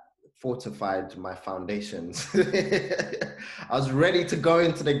that fortified my foundations. I was ready to go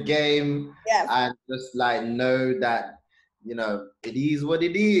into the game and just like know that, you know, it is what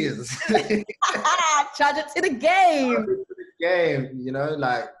it is. Charge it to the game. You know,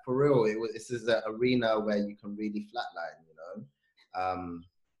 like for real, this is an arena where you can really flatline, you know.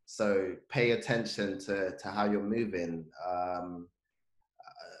 So pay attention to how you're moving.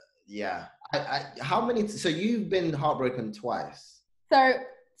 How many? So you've been heartbroken twice. So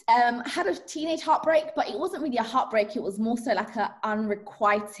had a teenage heartbreak, but it wasn't really a heartbreak. It was more so like an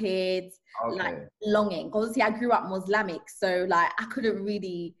unrequited like longing. Obviously, I grew up Islamic, so like I couldn't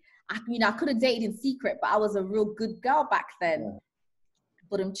really, I could have dated in secret, but I was a real good girl back then.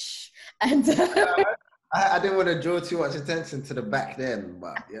 And I didn't want to draw too much attention to the back then,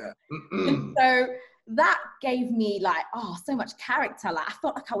 but yeah. So that gave me like, so much character. Like I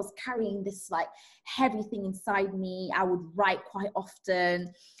felt like I was carrying this like heavy thing inside me. I would write quite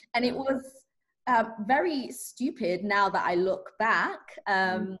often, and it was very stupid now that I look back.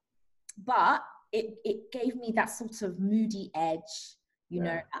 But it gave me that sort of moody edge. You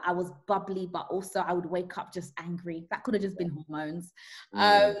know, I was bubbly, but also I would wake up just angry. That could have just been hormones.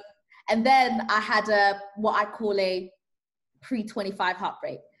 And then I had what I call a pre-25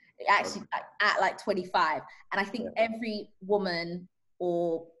 heartbreak. Actually, at like 25. And I think every woman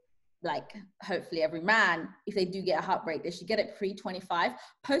or like hopefully every man, if they do get a heartbreak, they should get it pre-25.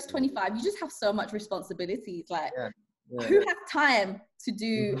 Post-25, you just have so much responsibilities. Like, who has time to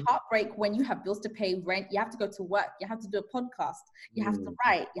do heartbreak when you have bills to pay, rent, you have to go to work, you have to do a podcast, you have to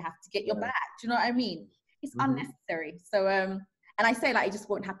write, you have to get your bag. Do you know what I mean? It's unnecessary. So, and I say like it just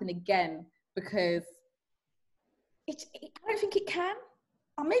won't happen again because I don't think it can.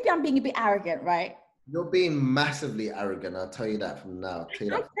 Or maybe I'm being a bit arrogant, right? You're being massively arrogant. I'll tell you that from now. I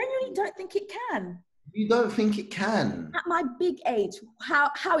genuinely don't think it can. You don't think it can? At my big age,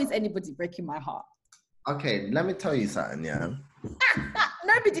 how is anybody breaking my heart? Okay, let me tell you something, yeah?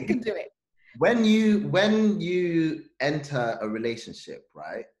 Nobody can do it. When you enter a relationship,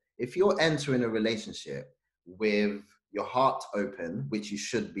 right? If you're entering a relationship with your heart open, which you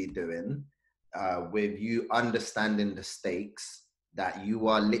should be doing, with you understanding the stakes, that you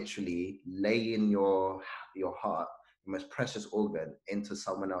are literally laying your heart, your most precious organ, into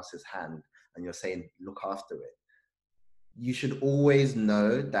someone else's hand, and you're saying, look after it. You should always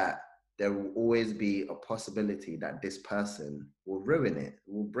know that there will always be a possibility that this person will ruin it,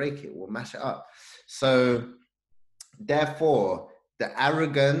 will break it, will mash it up. So therefore, the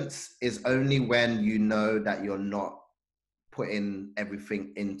arrogance is only when you know that you're not putting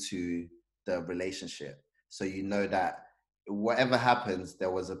everything into the relationship. So you know that whatever happens,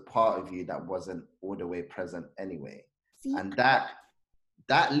 there was a part of you that wasn't all the way present anyway. See? And that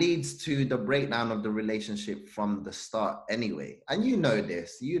leads to the breakdown of the relationship from the start anyway. And you know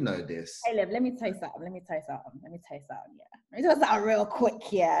this. Hey, Liv, let me tell you something. Yeah. Let me tell you something real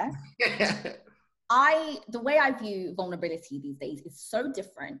quick, yeah. The way I view vulnerability these days is so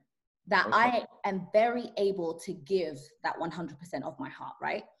different that I am very able to give that 100% of my heart,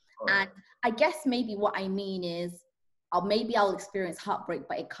 right? And I guess maybe what I mean is, I'll experience heartbreak,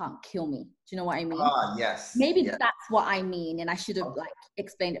 but it can't kill me. Do you know what I mean? Yes. Maybe that's what I mean. And I should have like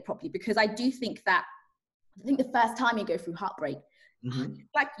explained it properly, because I think the first time you go through heartbreak, it's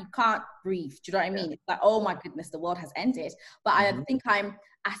like you can't breathe. Do you know what I mean? It's like, oh my goodness, the world has ended. But I think I'm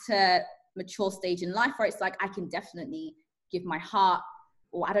at a mature stage in life where it's like, I can definitely give my heart,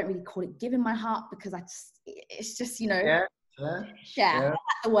 or I don't really call it giving my heart, because it's just, you know, share. I like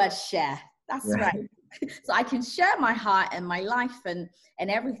the word share. That's right. So I can share my heart and my life and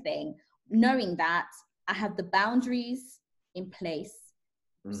everything, knowing that I have the boundaries in place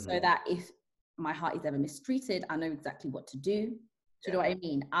so that if my heart is ever mistreated, I know exactly what to do. Do you know what I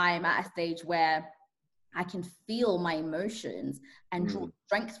mean? I'm at a stage where I can feel my emotions and draw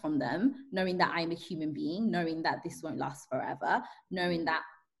strength from them, knowing that I'm a human being, knowing that this won't last forever, knowing that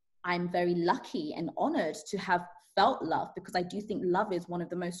I'm very lucky and honored to have felt love, because I do think love is one of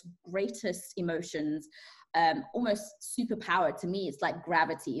the most greatest emotions, almost superpower to me. It's like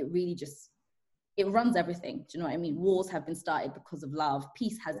gravity. It really just, it runs everything. Do you know what I mean? Wars have been started because of love.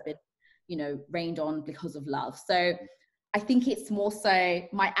 Peace has been, you know, rained on because of love. So I think it's more so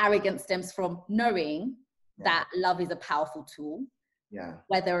my arrogance stems from knowing that love is a powerful tool. Yeah.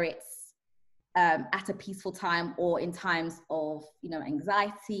 Whether it's at a peaceful time or in times of, you know,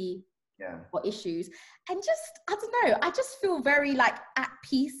 anxiety, or issues, and just, I don't know, I just feel very like at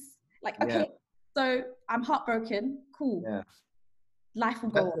peace, like, okay, so I'm heartbroken, cool, life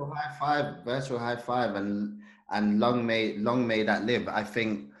will go on. Virtual high five, and long may that live. I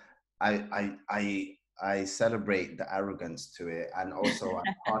think I celebrate the arrogance to it, and also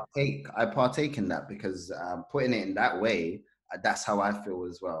I partake in that, because putting it in that way, that's how I feel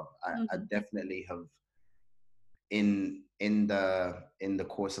as well. I definitely have in the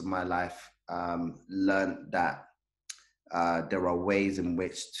course of my life learned that there are ways in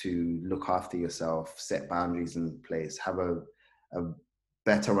which to look after yourself, set boundaries in place, have a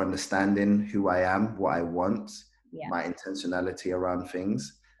better understanding who I am, what I want, my intentionality around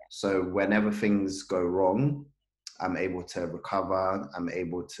things. So whenever things go wrong, I'm able to recover. I'm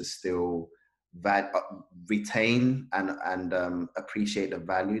able to still retain and appreciate the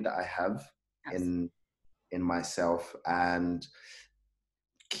value that I have in myself, and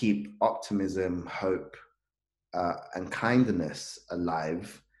keep optimism, hope, and kindness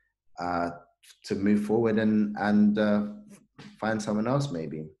alive, to move forward and find someone else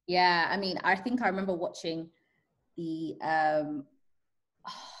maybe. Yeah, I mean, I think I remember watching the I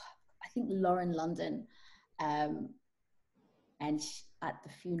think Lauren London and at the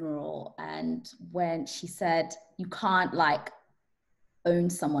funeral, and when she said, you can't like own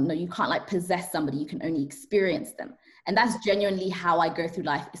someone, no, you can't like possess somebody, you can only experience them. And that's genuinely how I go through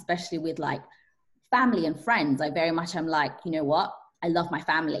life, especially with like family and friends. I very much am like, you know what, I love my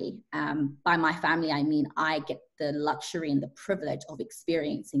family. By my family, I mean I get the luxury and the privilege of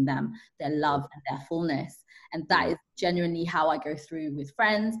experiencing them, their love and their fullness. And that is genuinely how I go through with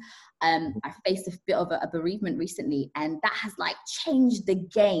friends. I faced a bit of a bereavement recently, and that has like changed the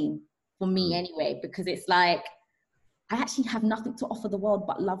game for me anyway, because it's like, I actually have nothing to offer the world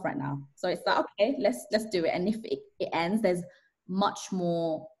but love right now. So it's like, okay, let's do it. And if it ends, there's much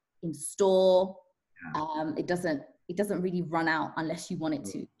more in store. It doesn't really run out unless you want it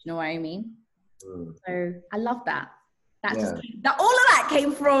to. Do you know what I mean? So I love that. All of that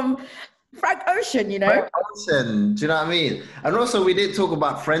came from Frank Ocean, you know. Frank Ocean, do you know what I mean? And also, we did talk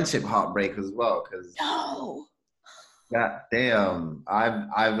about friendship heartbreak as well, because that damn,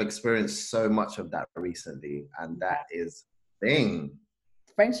 I've experienced so much of that recently, and that is the thing.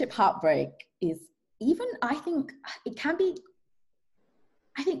 Friendship heartbreak is even, I think it can be,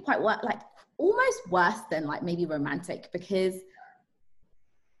 I think quite like almost worse than like maybe romantic, because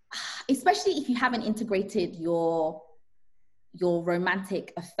especially if you haven't integrated your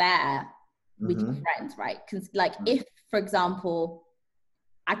romantic affair with your friends, right? Because like if, for example,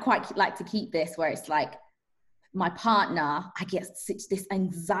 I quite like to keep this where it's like my partner, I get this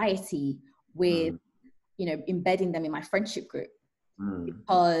anxiety with, you know, embedding them in my friendship group,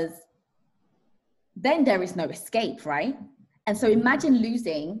 because then there is no escape, right? And so imagine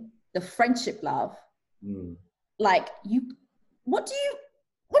losing the friendship love. Like what do you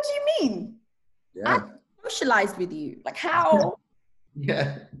mean? I socialized with you, like how?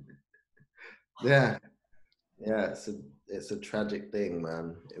 It's a tragic thing,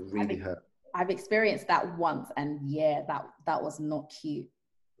 man. It really hurt. I've experienced that once, and that was not cute.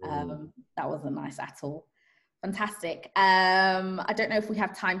 That wasn't nice at all. Fantastic. I don't know if we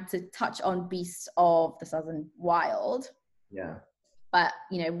have time to touch on Beasts of the Southern Wild. But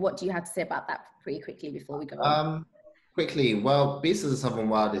you know, what do you have to say about that pretty quickly before we go on? Quickly, well, Beasts of the Southern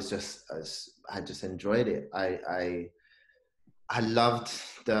Wild is just, I just enjoyed it. I loved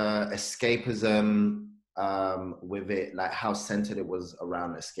the escapism with it, like how centered it was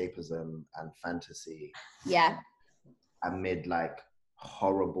around escapism and fantasy. Amid like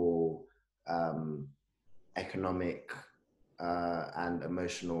horrible economic and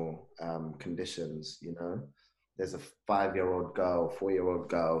emotional conditions, you know. There's a 5-year-old girl, 4-year-old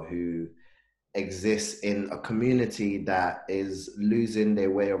girl who exists in a community that is losing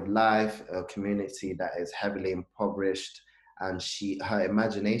their way of life, a community that is heavily impoverished, and her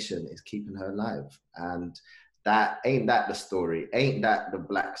imagination is keeping her alive. And that ain't that the story? Ain't that the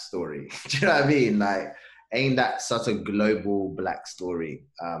Black story? Do you know what I mean? Like, ain't that such a global Black story?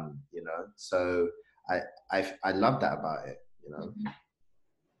 You know, so I love that about it, you know.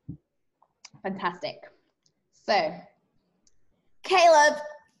 Fantastic. So, Caleb,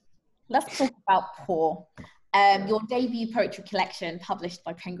 let's talk about Poor. Your debut poetry collection, published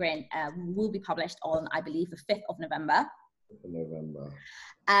by Penguin, will be published on, I believe, the 5th of November.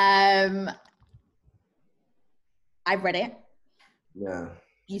 I've read it.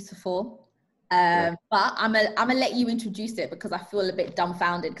 Beautiful. But I'm gonna let you introduce it, because I feel a bit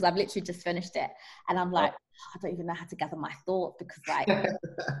dumbfounded, because I've literally just finished it, and I'm like, I don't even know how to gather my thoughts, because like,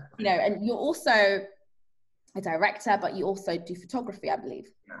 you know, and you're also a director, but you also do photography, I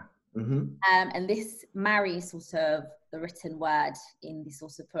believe. And this marries sort of the written word in this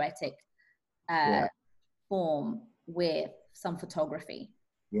sort of poetic form with some photography.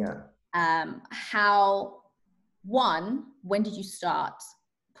 When did you start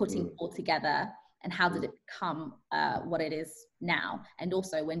putting all together, and how did it become what it is now? And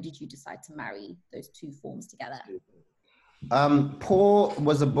also, when did you decide to marry those two forms together? Poor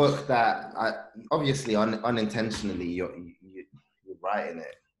was a book that obviously unintentionally you're writing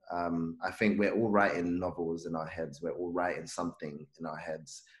it. I think we're all writing novels in our heads. We're all writing something in our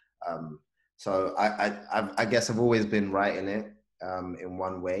heads. So I guess I've always been writing it in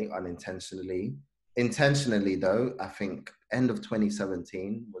one way, unintentionally. Intentionally though, I think end of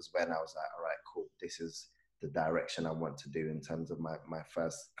 2017 was when I was like, all right, cool. This is the direction I want to do in terms of my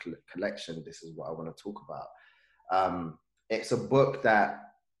first collection. This is what I want to talk about. It's a book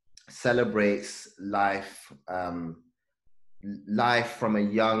that celebrates life, life from a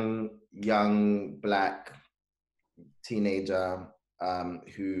young Black teenager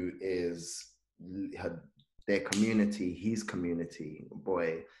who is their community, his community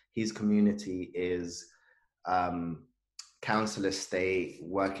is council estate,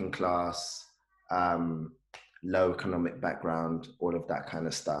 working class, low economic background, all of that kind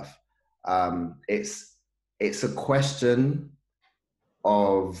of stuff. It's a question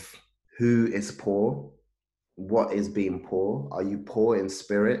of who is poor, what is being poor. Are you poor in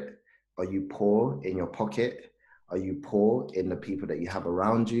spirit? Are you poor in your pocket? Are you poor in the people that you have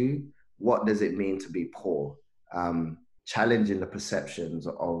around you? What does it mean to be poor? Challenging the perceptions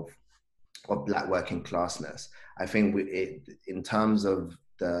of Black working classness. I think in terms of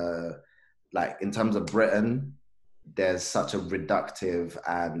Britain, there's such a reductive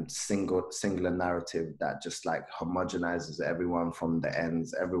and singular narrative that just like homogenizes everyone from the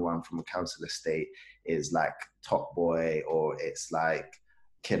ends. Everyone from a council estate is like top boy, or it's like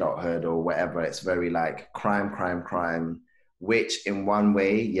kidulthood or whatever. It's very like crime, which in one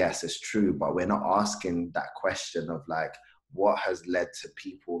way, yes, it's true, but we're not asking that question of like, what has led to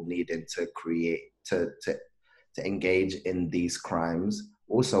people needing to create, to engage in these crimes?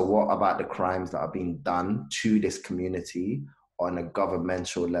 Also, what about the crimes that are being done to this community on a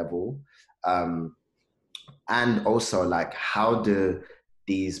governmental level? And also, like, how do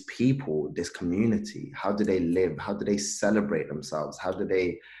these people, this community, how do they live? How do they celebrate themselves? How do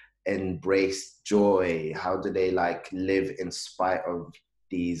they embrace joy? How do they like live in spite of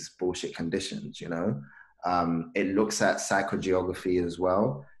these bullshit conditions, you know? It looks at psychogeography as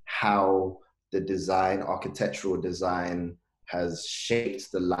well, how the design, architectural design, has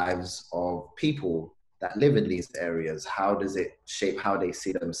shaped the lives of people that live in these areas. How does it shape how they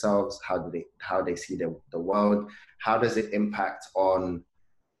see themselves? How they see the world? How does it impact on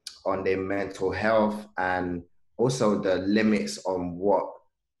their mental health, and also the limits on what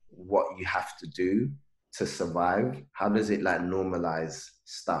you have to do to survive? How does it like normalize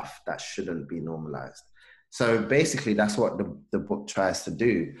stuff that shouldn't be normalized? So basically that's what the book tries to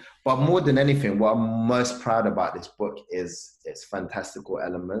do. But more than anything, what I'm most proud about this book is its fantastical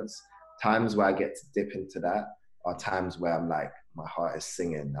elements. Times where I get to dip into that are times where I'm like, my heart is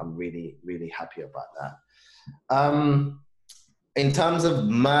singing. I'm really, really happy about that. In terms of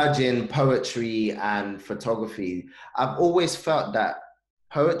merging poetry and photography, I've always felt that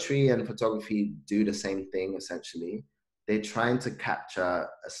poetry and photography do the same thing, essentially. They're trying to capture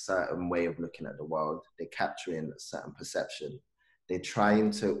a certain way of looking at the world. They're capturing a certain perception. They're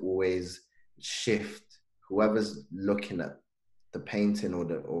trying to always shift whoever's looking at the painting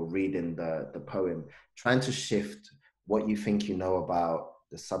or reading the poem, trying to shift what you think you know about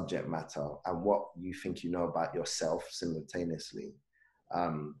the subject matter and what you think you know about yourself simultaneously.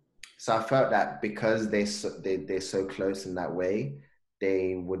 So I felt that because they're so close in that way,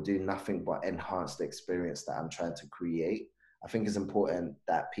 they would do nothing but enhance the experience that I'm trying to create. I think it's important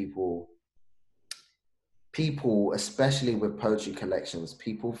that people, especially with poetry collections,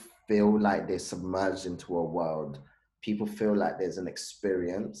 people feel like they're submerged into a world. People feel like there's an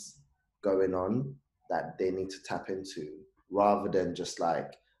experience going on that they need to tap into, rather than just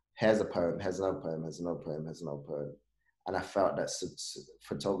like, here's a poem, here's another poem, here's another poem, here's another poem. And I felt that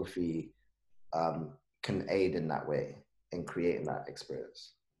photography can aid in that way, in creating that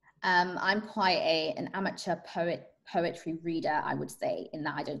experience. I'm quite an amateur poetry reader, I would say, in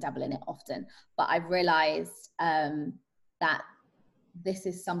that I don't dabble in it often. But I've realized that this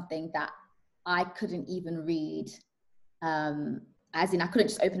is something that I couldn't even read, as in I couldn't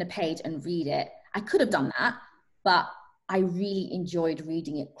just open a page and read it. I could have done that, but I really enjoyed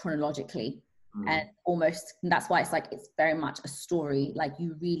reading it chronologically. And almost, and that's why it's like, it's very much a story. Like,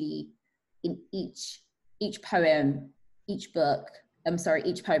 you really, in each poem, each poem,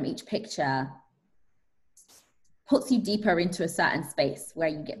 each picture puts you deeper into a certain space where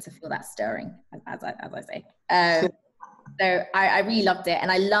you get to feel that stirring, as I say. So I really loved it. And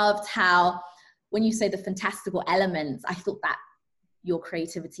I loved how, when you say the fantastical elements, I thought that your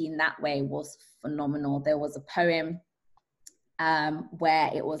creativity in that way was phenomenal. There was a poem where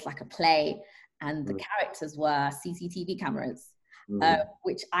it was like a play, and the characters were CCTV cameras,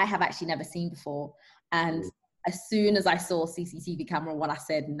 which I have actually never seen before. And as soon as I saw CCTV camera one, I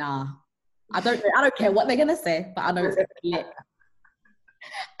said, nah, I don't care what they're gonna say, but I know it's gonna be lit.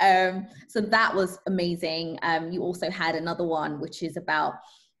 So that was amazing. You also had another one, which is about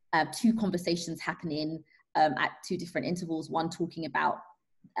two conversations happening at two different intervals. One talking about,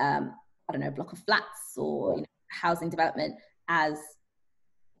 I don't know, a block of flats or housing development as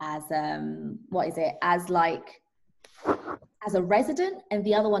what is it? As a resident, and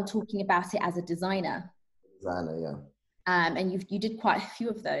the other one talking about it as a designer. Yeah. And you did quite a few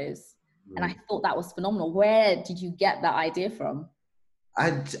of those, and I thought that was phenomenal. Where did you get that idea from?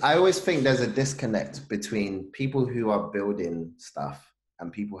 I always think there's a disconnect between people who are building stuff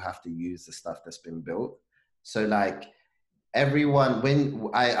and people who have to use the stuff that's been built. So like everyone, when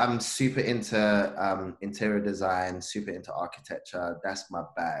I'm super into interior design, super into architecture, that's my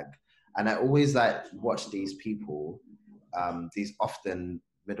bag. And I always like watch these people, these often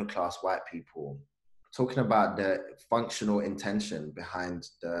middle-class white people, talking about the functional intention behind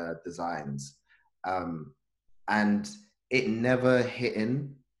the designs. And and it never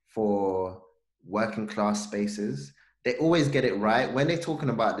hitting for working class spaces. They always get it right when they're talking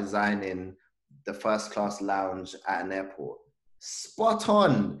about designing the first class lounge at an airport. Spot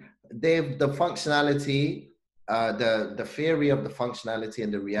on. They've the functionality, the theory of the functionality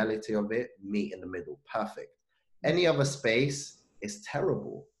and the reality of it meet in the middle. Perfect. Any other space is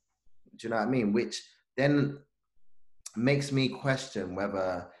terrible. Do you know what I mean? Which then makes me question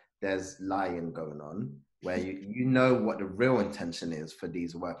whether there's lying going on, where you know what the real intention is for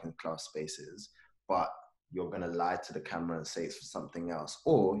these working class spaces, but you're going to lie to the camera and say it's for something else,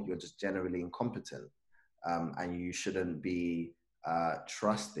 or you're just generally incompetent, and you shouldn't be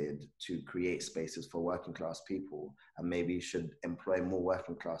trusted to create spaces for working class people, and maybe you should employ more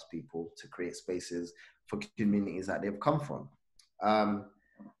working class people to create spaces for communities that they've come from.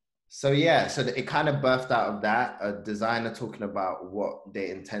 So it kind of birthed out of that, a designer talking about what their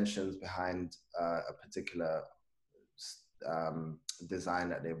intentions behind a particular design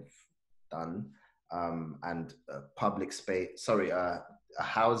that they've done, and a public space, a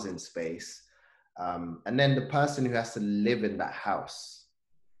housing space, and then the person who has to live in that house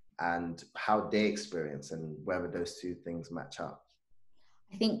and how they experience and whether those two things match up.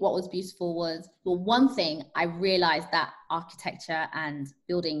 I think what was beautiful was, well, one thing, I realized that architecture and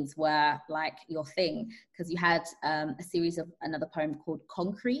buildings were like your thing, because you had a series of another poem called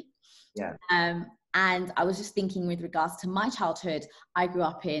Concrete. Yeah. And I was just thinking with regards to my childhood, I grew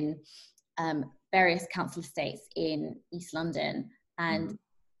up in various council estates in East London, and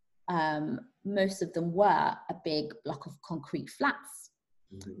most of them were a big block of concrete flats.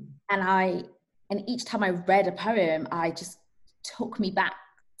 And each time I read a poem, I just took me back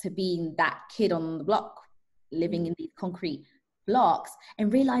to being that kid on the block, living in these concrete blocks,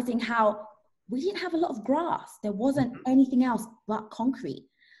 and realizing how we didn't have a lot of grass. There wasn't anything else but concrete.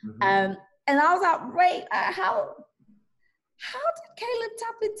 And I was like, wait, how did Caleb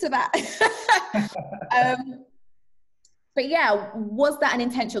tap into that? But yeah, was that an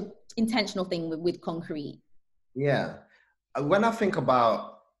intentional thing with concrete? Yeah. When I think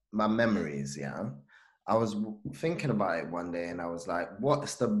about my memories, I was thinking about it one day, and I was like, what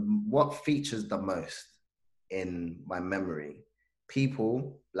features the most in my memory?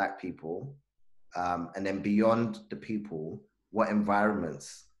 People, Black people, and then beyond the people, what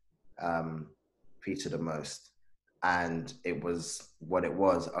environments feature the most? And it was what it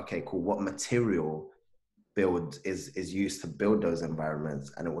was. Okay, cool. What material is used to build those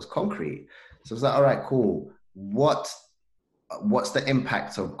environments? And it was concrete. So I was like, all right, cool. What's the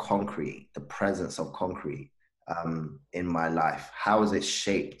impact of concrete, the presence of concrete in my life? How has it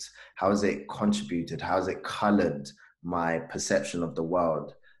shaped? How has it contributed? How has it colored my perception of the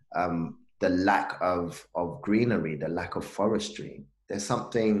world? The lack of greenery, the lack of forestry. There's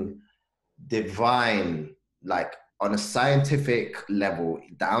something divine, like on a scientific level,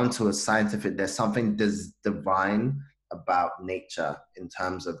 down to a scientific, there's something divine about nature in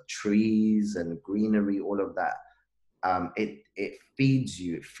terms of trees and greenery, all of that. It feeds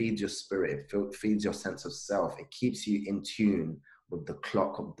you, it feeds your spirit, it feeds your sense of self. It keeps you in tune with the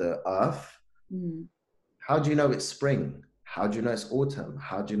clock of the earth. How do you know it's spring? How do you know it's autumn?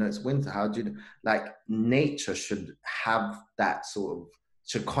 How do you know it's winter? Nature should have that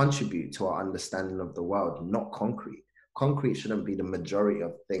should contribute to our understanding of the world, not concrete. Concrete shouldn't be the majority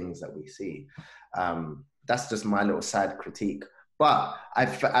of things that we see. That's just my little side critique. But I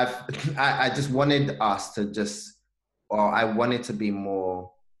just wanted us to I wanted to be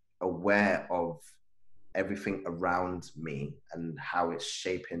more aware of everything around me and how it's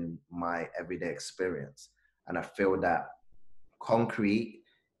shaping my everyday experience. And I feel that concrete,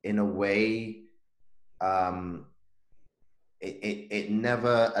 in a way, it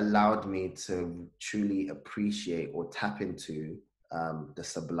never allowed me to truly appreciate or tap into the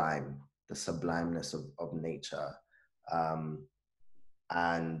sublimeness of nature.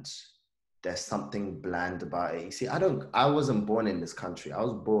 And there's something bland about it. You see, I wasn't born in this country. I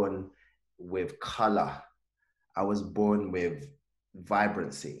was born with color. I was born with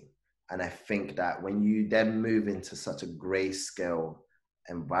vibrancy. And I think that when you then move into such a grayscale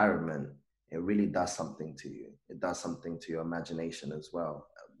environment, it really does something to you. It does something to your imagination as well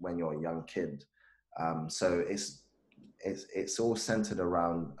when you're a young kid. So it's all centered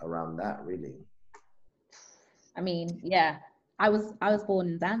around that, really. I mean, yeah. I was born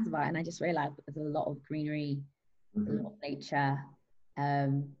in Zanzibar, and I just realized there's a lot of greenery, a lot of nature,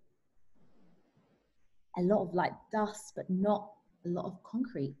 a lot of like dust, but not a lot of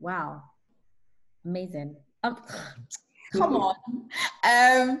concrete. Wow, amazing. Come on.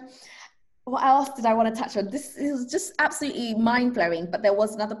 what else did I want to touch on? This is just absolutely mind-blowing, but there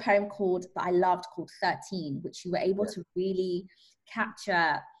was another poem that I loved called 13, which you were able to really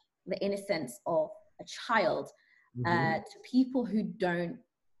capture the innocence of a child to people who don't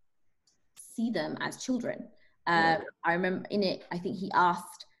see them as children. I remember in it, I think he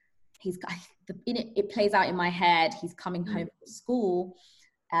asked, it plays out in my head, he's coming home from school,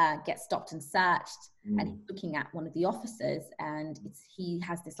 gets stopped and searched, and he's looking at one of the officers, and he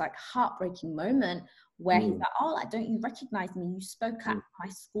has this like heartbreaking moment where he's like, oh, like, don't you recognize me? You spoke at my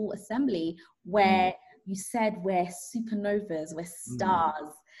school assembly where you said we're supernovas, we're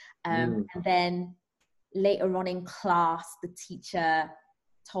stars. And then later on in class, the teacher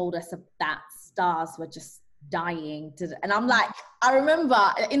told us that stars were just dying. And I'm like, I remember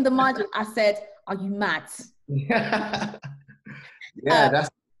in the margin, I said, are you mad? I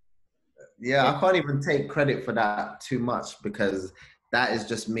can't even take credit for that too much, because that is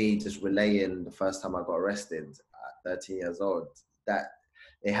just me just relaying the first time I got arrested at 13 years old. That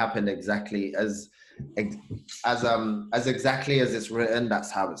it happened exactly as exactly as it's written.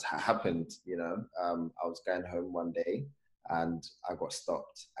 That's how it's happened. You know, I was going home one day and I got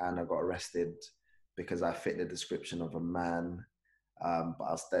stopped and I got arrested because I fit the description of a man, but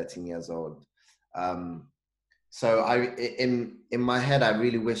I was 13 years old. So in my head, I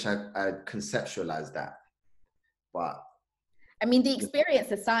really wish I conceptualized that, but. I mean, the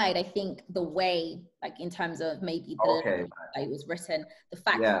experience aside, I think the way, like in terms of maybe the way it was written, the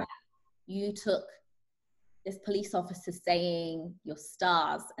fact that you took this police officer saying your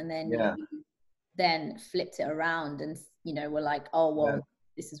stars, and then you then flipped it around and, you know, were like, oh, well,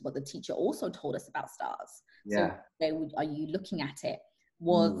 this is what the teacher also told us about stars. So are you looking at it?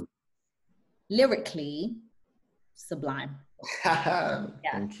 Was lyrically sublime.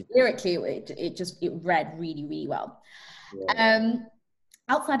 Lyrically, it read really, really well.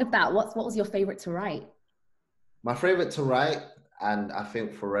 Outside of that, what was your favorite to write? My favorite to write, and I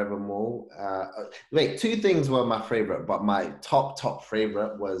think forevermore. Two things were my favorite, but my top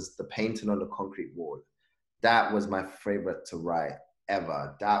favorite was the painting on the concrete wall. That was my favorite to write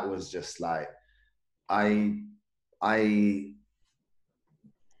ever. That was just like,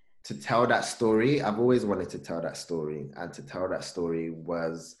 to tell that story. I've always wanted to tell that story, and to tell that story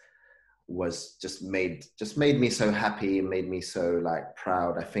was just made me so happy, made me so like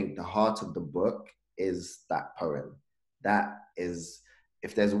proud. I think the heart of the book is that poem. That is,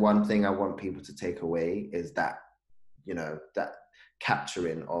 if there's one thing I want people to take away, is that, you know, that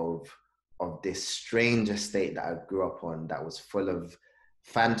capturing of this strange estate that I grew up on, that was full of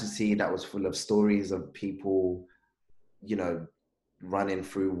fantasy, that was full of stories of people, you know, running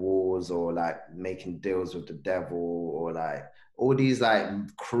through wars or like making deals with the devil, or like all these like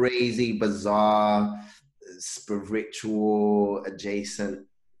crazy, bizarre, spiritual, adjacent,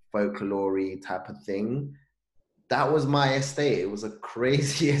 folklore-y type of thing. That was my estate. It was a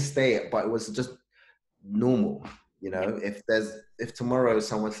crazy estate, but it was just normal. You know, if tomorrow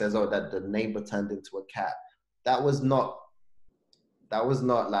someone says, oh, that the neighbor turned into a cat, that was normal. That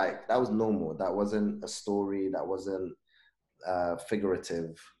wasn't a story. That wasn't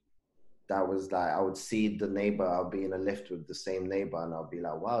figurative. That was like, I would see the neighbor, I'll be in a lift with the same neighbor, and I'll be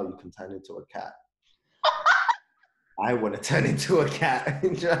like, wow, you can turn into a cat. I want to turn into a cat. Do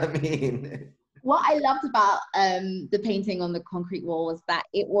you know what I mean? What I loved about the painting on the concrete wall was that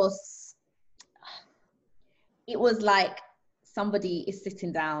it was like somebody is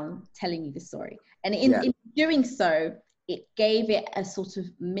sitting down telling you the story. And in doing so, it gave it a sort of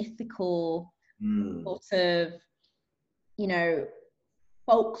mythical, sort of, you know,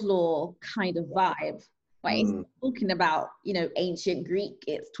 folklore kind of vibe. Like it's talking about, you know, ancient Greek,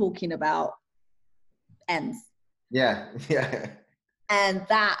 it's talking about ends. Yeah. And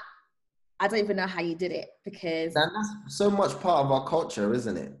that, I don't even know how you did it, because that's so much part of our culture,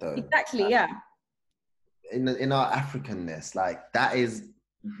 isn't it, though? Exactly, In our Africanness, like that is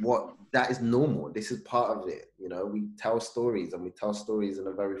normal. This is part of it, you know. We tell stories, and we tell stories in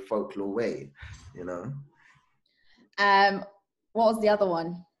a very folklore way, you know. What was the other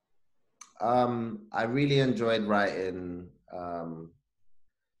one? I really enjoyed writing.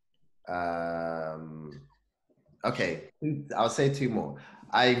 Okay, I'll say two more.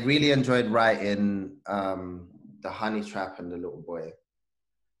 I really enjoyed writing The Honey Trap and the Little Boy.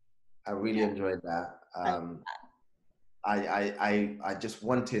 I really enjoyed that. I just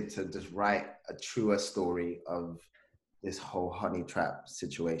wanted to just write a truer story of this whole honey trap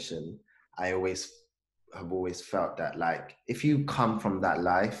situation. I have always felt that, like, if you come from that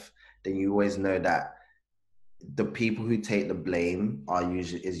life, then you always know that the people who take the blame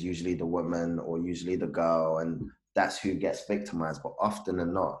is usually the woman, or usually the girl, and that's who gets victimized, but often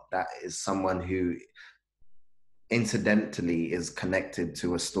than not, that is someone who incidentally is connected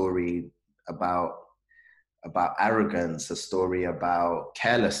to a story about arrogance, a story about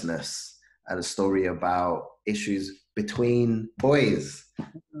carelessness, and a story about issues between boys.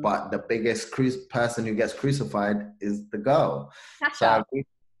 Mm-hmm. But the biggest person who gets crucified is the girl.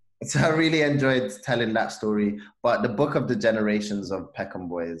 So I really enjoyed telling that story. But the Book of the Generations of Peckham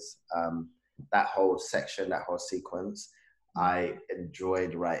Boys, that whole section, that whole sequence, I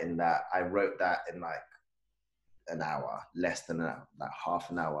enjoyed writing that. I wrote that in like an hour, less than like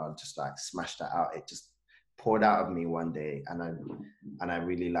half an hour. Just like smashed that out. It just poured out of me one day, and I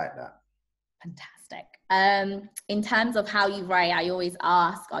really like that. Fantastic. In terms of how you write, I always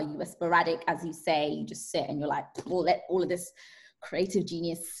ask, are you a sporadic, as you say, you just sit and you're like, well, let all of this creative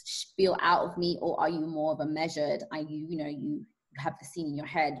genius spill out of me, or are you more of a measured? Are you, you have the scene in your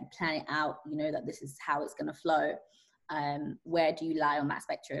head, you plan it out, you know that this is how it's going to flow. Where do you lie on that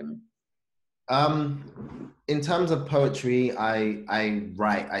spectrum? In terms of poetry, I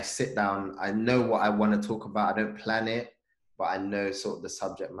write, I sit down, I know what I want to talk about. I don't plan it, but I know sort of the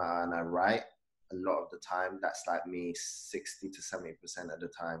subject matter, and I write a lot of the time. That's like me 60 to 70% of the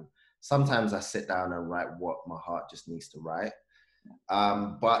time. Sometimes I sit down and write what my heart just needs to write.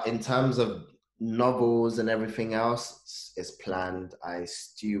 But in terms of novels and everything else, it's planned. I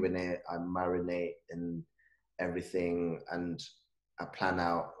stew in it, I marinate in everything, and I plan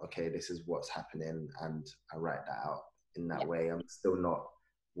out, okay, this is what's happening, and I write that out in that way. I'm still not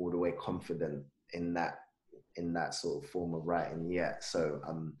all the way confident in that sort of form of writing yet. So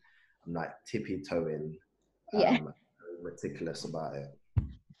I'm like tippy-toeing, meticulous about it.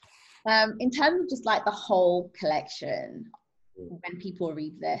 In terms of just like the whole collection, when people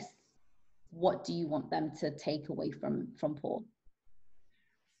read this, what do you want them to take away from Paul?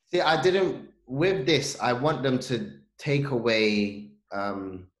 See, with this, I want them to take away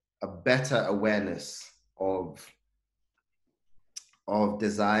a better awareness of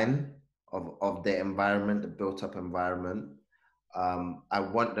design, of the environment, the built-up environment. I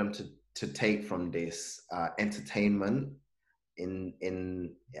want them to take from this entertainment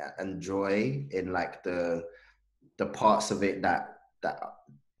and joy in like the parts of it that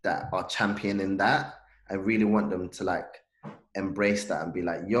are championing that. I really want them to like embrace that and be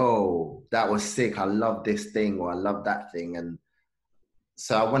like, yo, that was sick, I love this thing, or I love that thing. And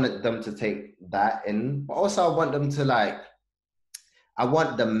so I wanted them to take that in, but also I want them to like, I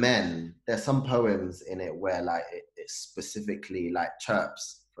want the men, there's some poems in it where like it specifically like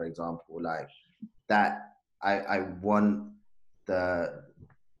chirps, for example, like that. I want the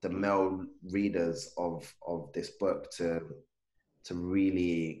male readers of this book to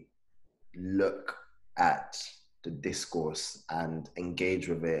really look at the discourse and engage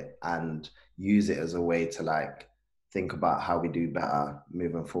with it and use it as a way to like think about how we do better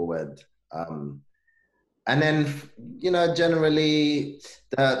moving forward. And then, generally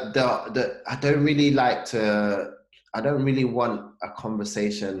I don't really want a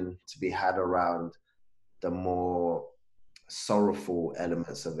conversation to be had around the more sorrowful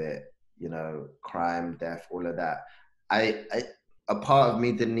elements of it, crime, death, all of that. A part of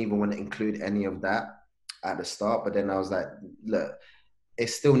me didn't even want to include any of that at the start, but then I was like, look,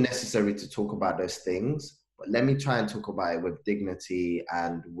 it's still necessary to talk about those things, but let me try and talk about it with dignity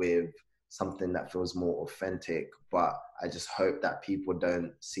and with something that feels more authentic. But I just hope that people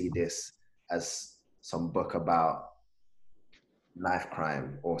don't see this as some book about knife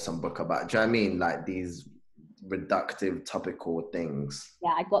crime or some book about, do you know what I mean? Like these reductive, topical things.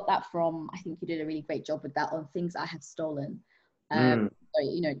 Yeah, I got that from, I think you did a really great job with that on Things I Have Stolen. So,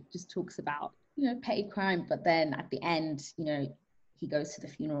 just talks about, petty crime, but then at the end, he goes to the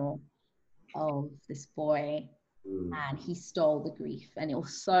funeral of this boy and he stole the grief. And it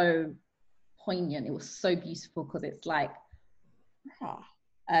was so poignant. It was so beautiful because it's like, that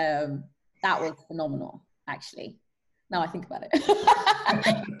was phenomenal, actually. Now I think about it.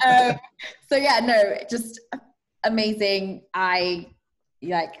 So yeah, no, just amazing. I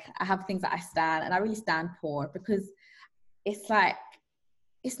have things that I stand, and I really stand for, because it's like,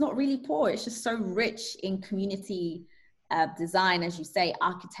 it's not really poor. It's just so rich in community design, as you say,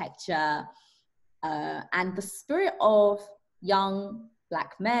 architecture, and the spirit of young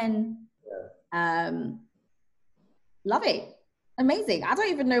Black men. Love it. Amazing. I don't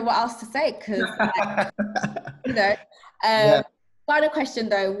even know what else to say, because Final question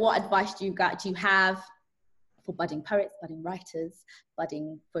though, what advice do you have for budding poets, budding writers,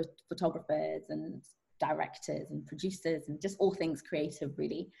 budding photographers and directors and producers and just all things creative,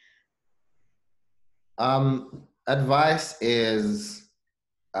 really? Advice is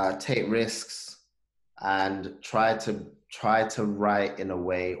take risks, and try to write in a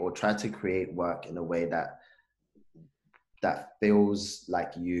way, or try to create work in a way that feels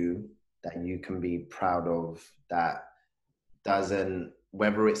like you, that you can be proud of, that doesn't,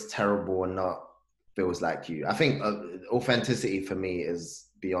 whether it's terrible or not, feels like you. I think authenticity for me is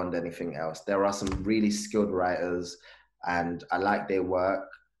beyond anything else. There are some really skilled writers and I like their work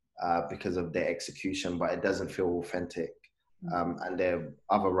because of their execution, but it doesn't feel authentic. And there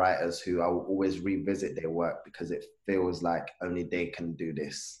are other writers who I will always revisit their work because it feels like only they can do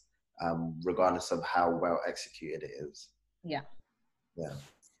this, regardless of how well executed it is. Yeah. Yeah.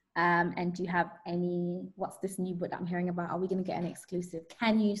 And do you have what's this new book that I'm hearing about? Are we going to get an exclusive?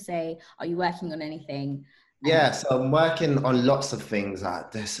 Can you say, are you working on anything? Yeah, so I'm working on lots of things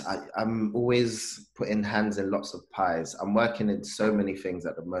like this. I'm always putting hands in lots of pies. I'm working in so many things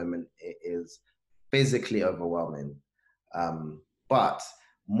at the moment. It is physically overwhelming. But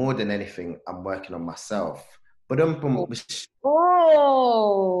more than anything, I'm working on myself. But oh,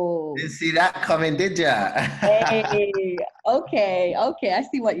 didn't see that coming, did ya? Hey, okay, I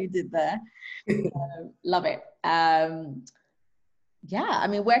see what you did there. Love it. Yeah, I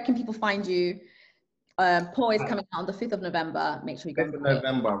mean, where can people find you? Poor is coming out on the 5th of November. Make sure you go. 5th of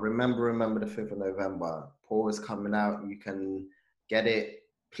November. Remember the 5th of November. Poor is coming out. You can get it.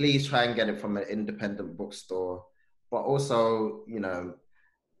 Please try and get it from an independent bookstore. But also, you know,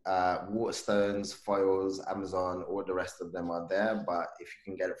 Waterstones, Foyles, Amazon, all the rest of them are there. But if you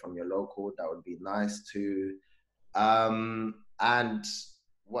can get it from your local, that would be nice too. And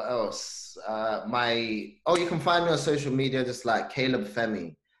what else? You can find me on social media, just like Caleb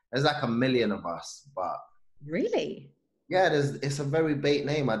Femi. There's like 1 million of us, but really, yeah, it's a very bait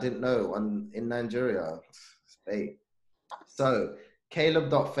name. I didn't know in Nigeria. It's bait. So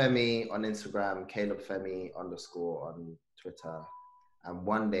Caleb.Femi on Instagram, Caleb Femi _ on Twitter, and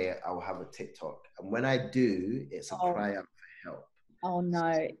one day I will have a TikTok. And when I do, it's a cry out for help. Oh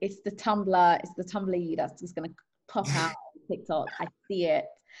no, it's the Tumblr you that's just gonna pop out on TikTok. I see it.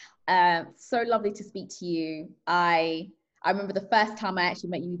 So lovely to speak to you. I remember the first time I actually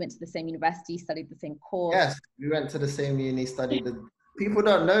met you, we went to the same university, studied the same course. Yes, we went to the same uni, studied people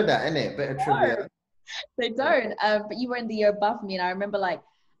don't know that, innit? Bit of trivia. They don't, but you were in the year above me, and I remember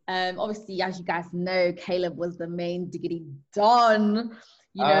obviously, as you guys know, Caleb was the main diggity don.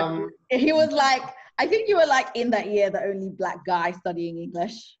 You know, he was like, I think you were like in that year the only Black guy studying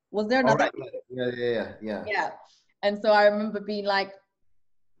English. Was there another? Right. Yeah. And so I remember being like,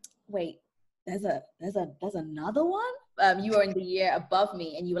 wait, there's another one. You were in the year above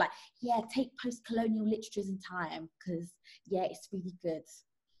me, and you were like, yeah, take post-colonial literatures in time because yeah, it's really good.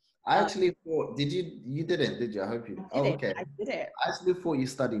 I actually thought, you didn't, did you? I hope you. I did okay. I did it. I actually thought you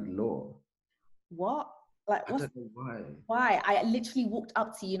studied law. What? Like, I don't know why. Why? I literally walked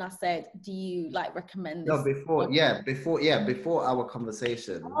up to you and I said, do you like recommend this? No, before our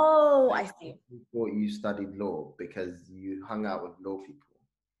conversation. Oh, I see. I thought you studied law because you hung out with law people.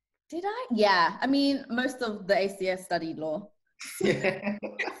 Did I? Yeah. I mean, most of the ACS studied law. Yeah.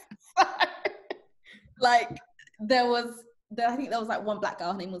 Like, I think there was like one Black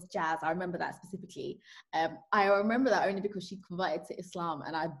girl, her name was Jazz. I remember that specifically. I remember that only because she converted to Islam,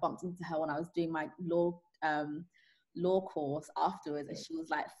 and I bumped into her when I was doing my law course afterwards, and she was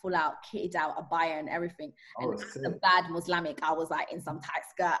like full out kitted out, abaya and everything. And the bad Muslimic, I was like in some tight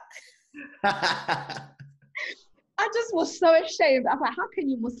skirt. I just was so ashamed. I was like, how can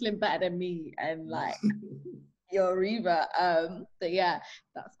you Muslim better than me? And like, you're Reba. But yeah,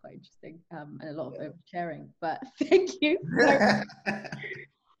 that's quite interesting. And a lot of oversharing. But thank you.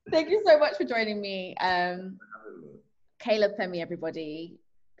 Thank you so much for joining me. Caleb Femi, everybody.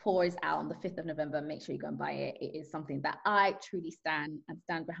 Poor is out on the 5th of November. Make sure you go and buy it. It is something that I truly stand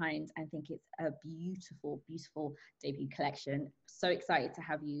behind and think it's a beautiful, beautiful debut collection. So excited to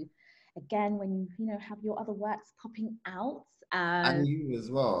have you again when you have your other works popping out. And you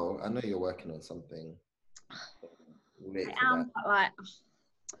as well. I know you're working on something. I am, but like,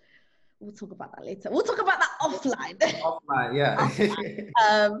 we'll talk about that later. We'll talk about that offline. Offline, yeah.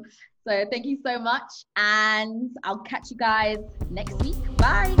 Offline. So thank you so much, and I'll catch you guys next week.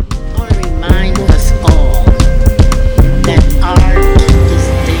 Bye. I want to remind us all that art is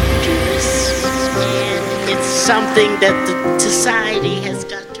dangerous, and it's something that the society has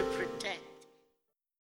got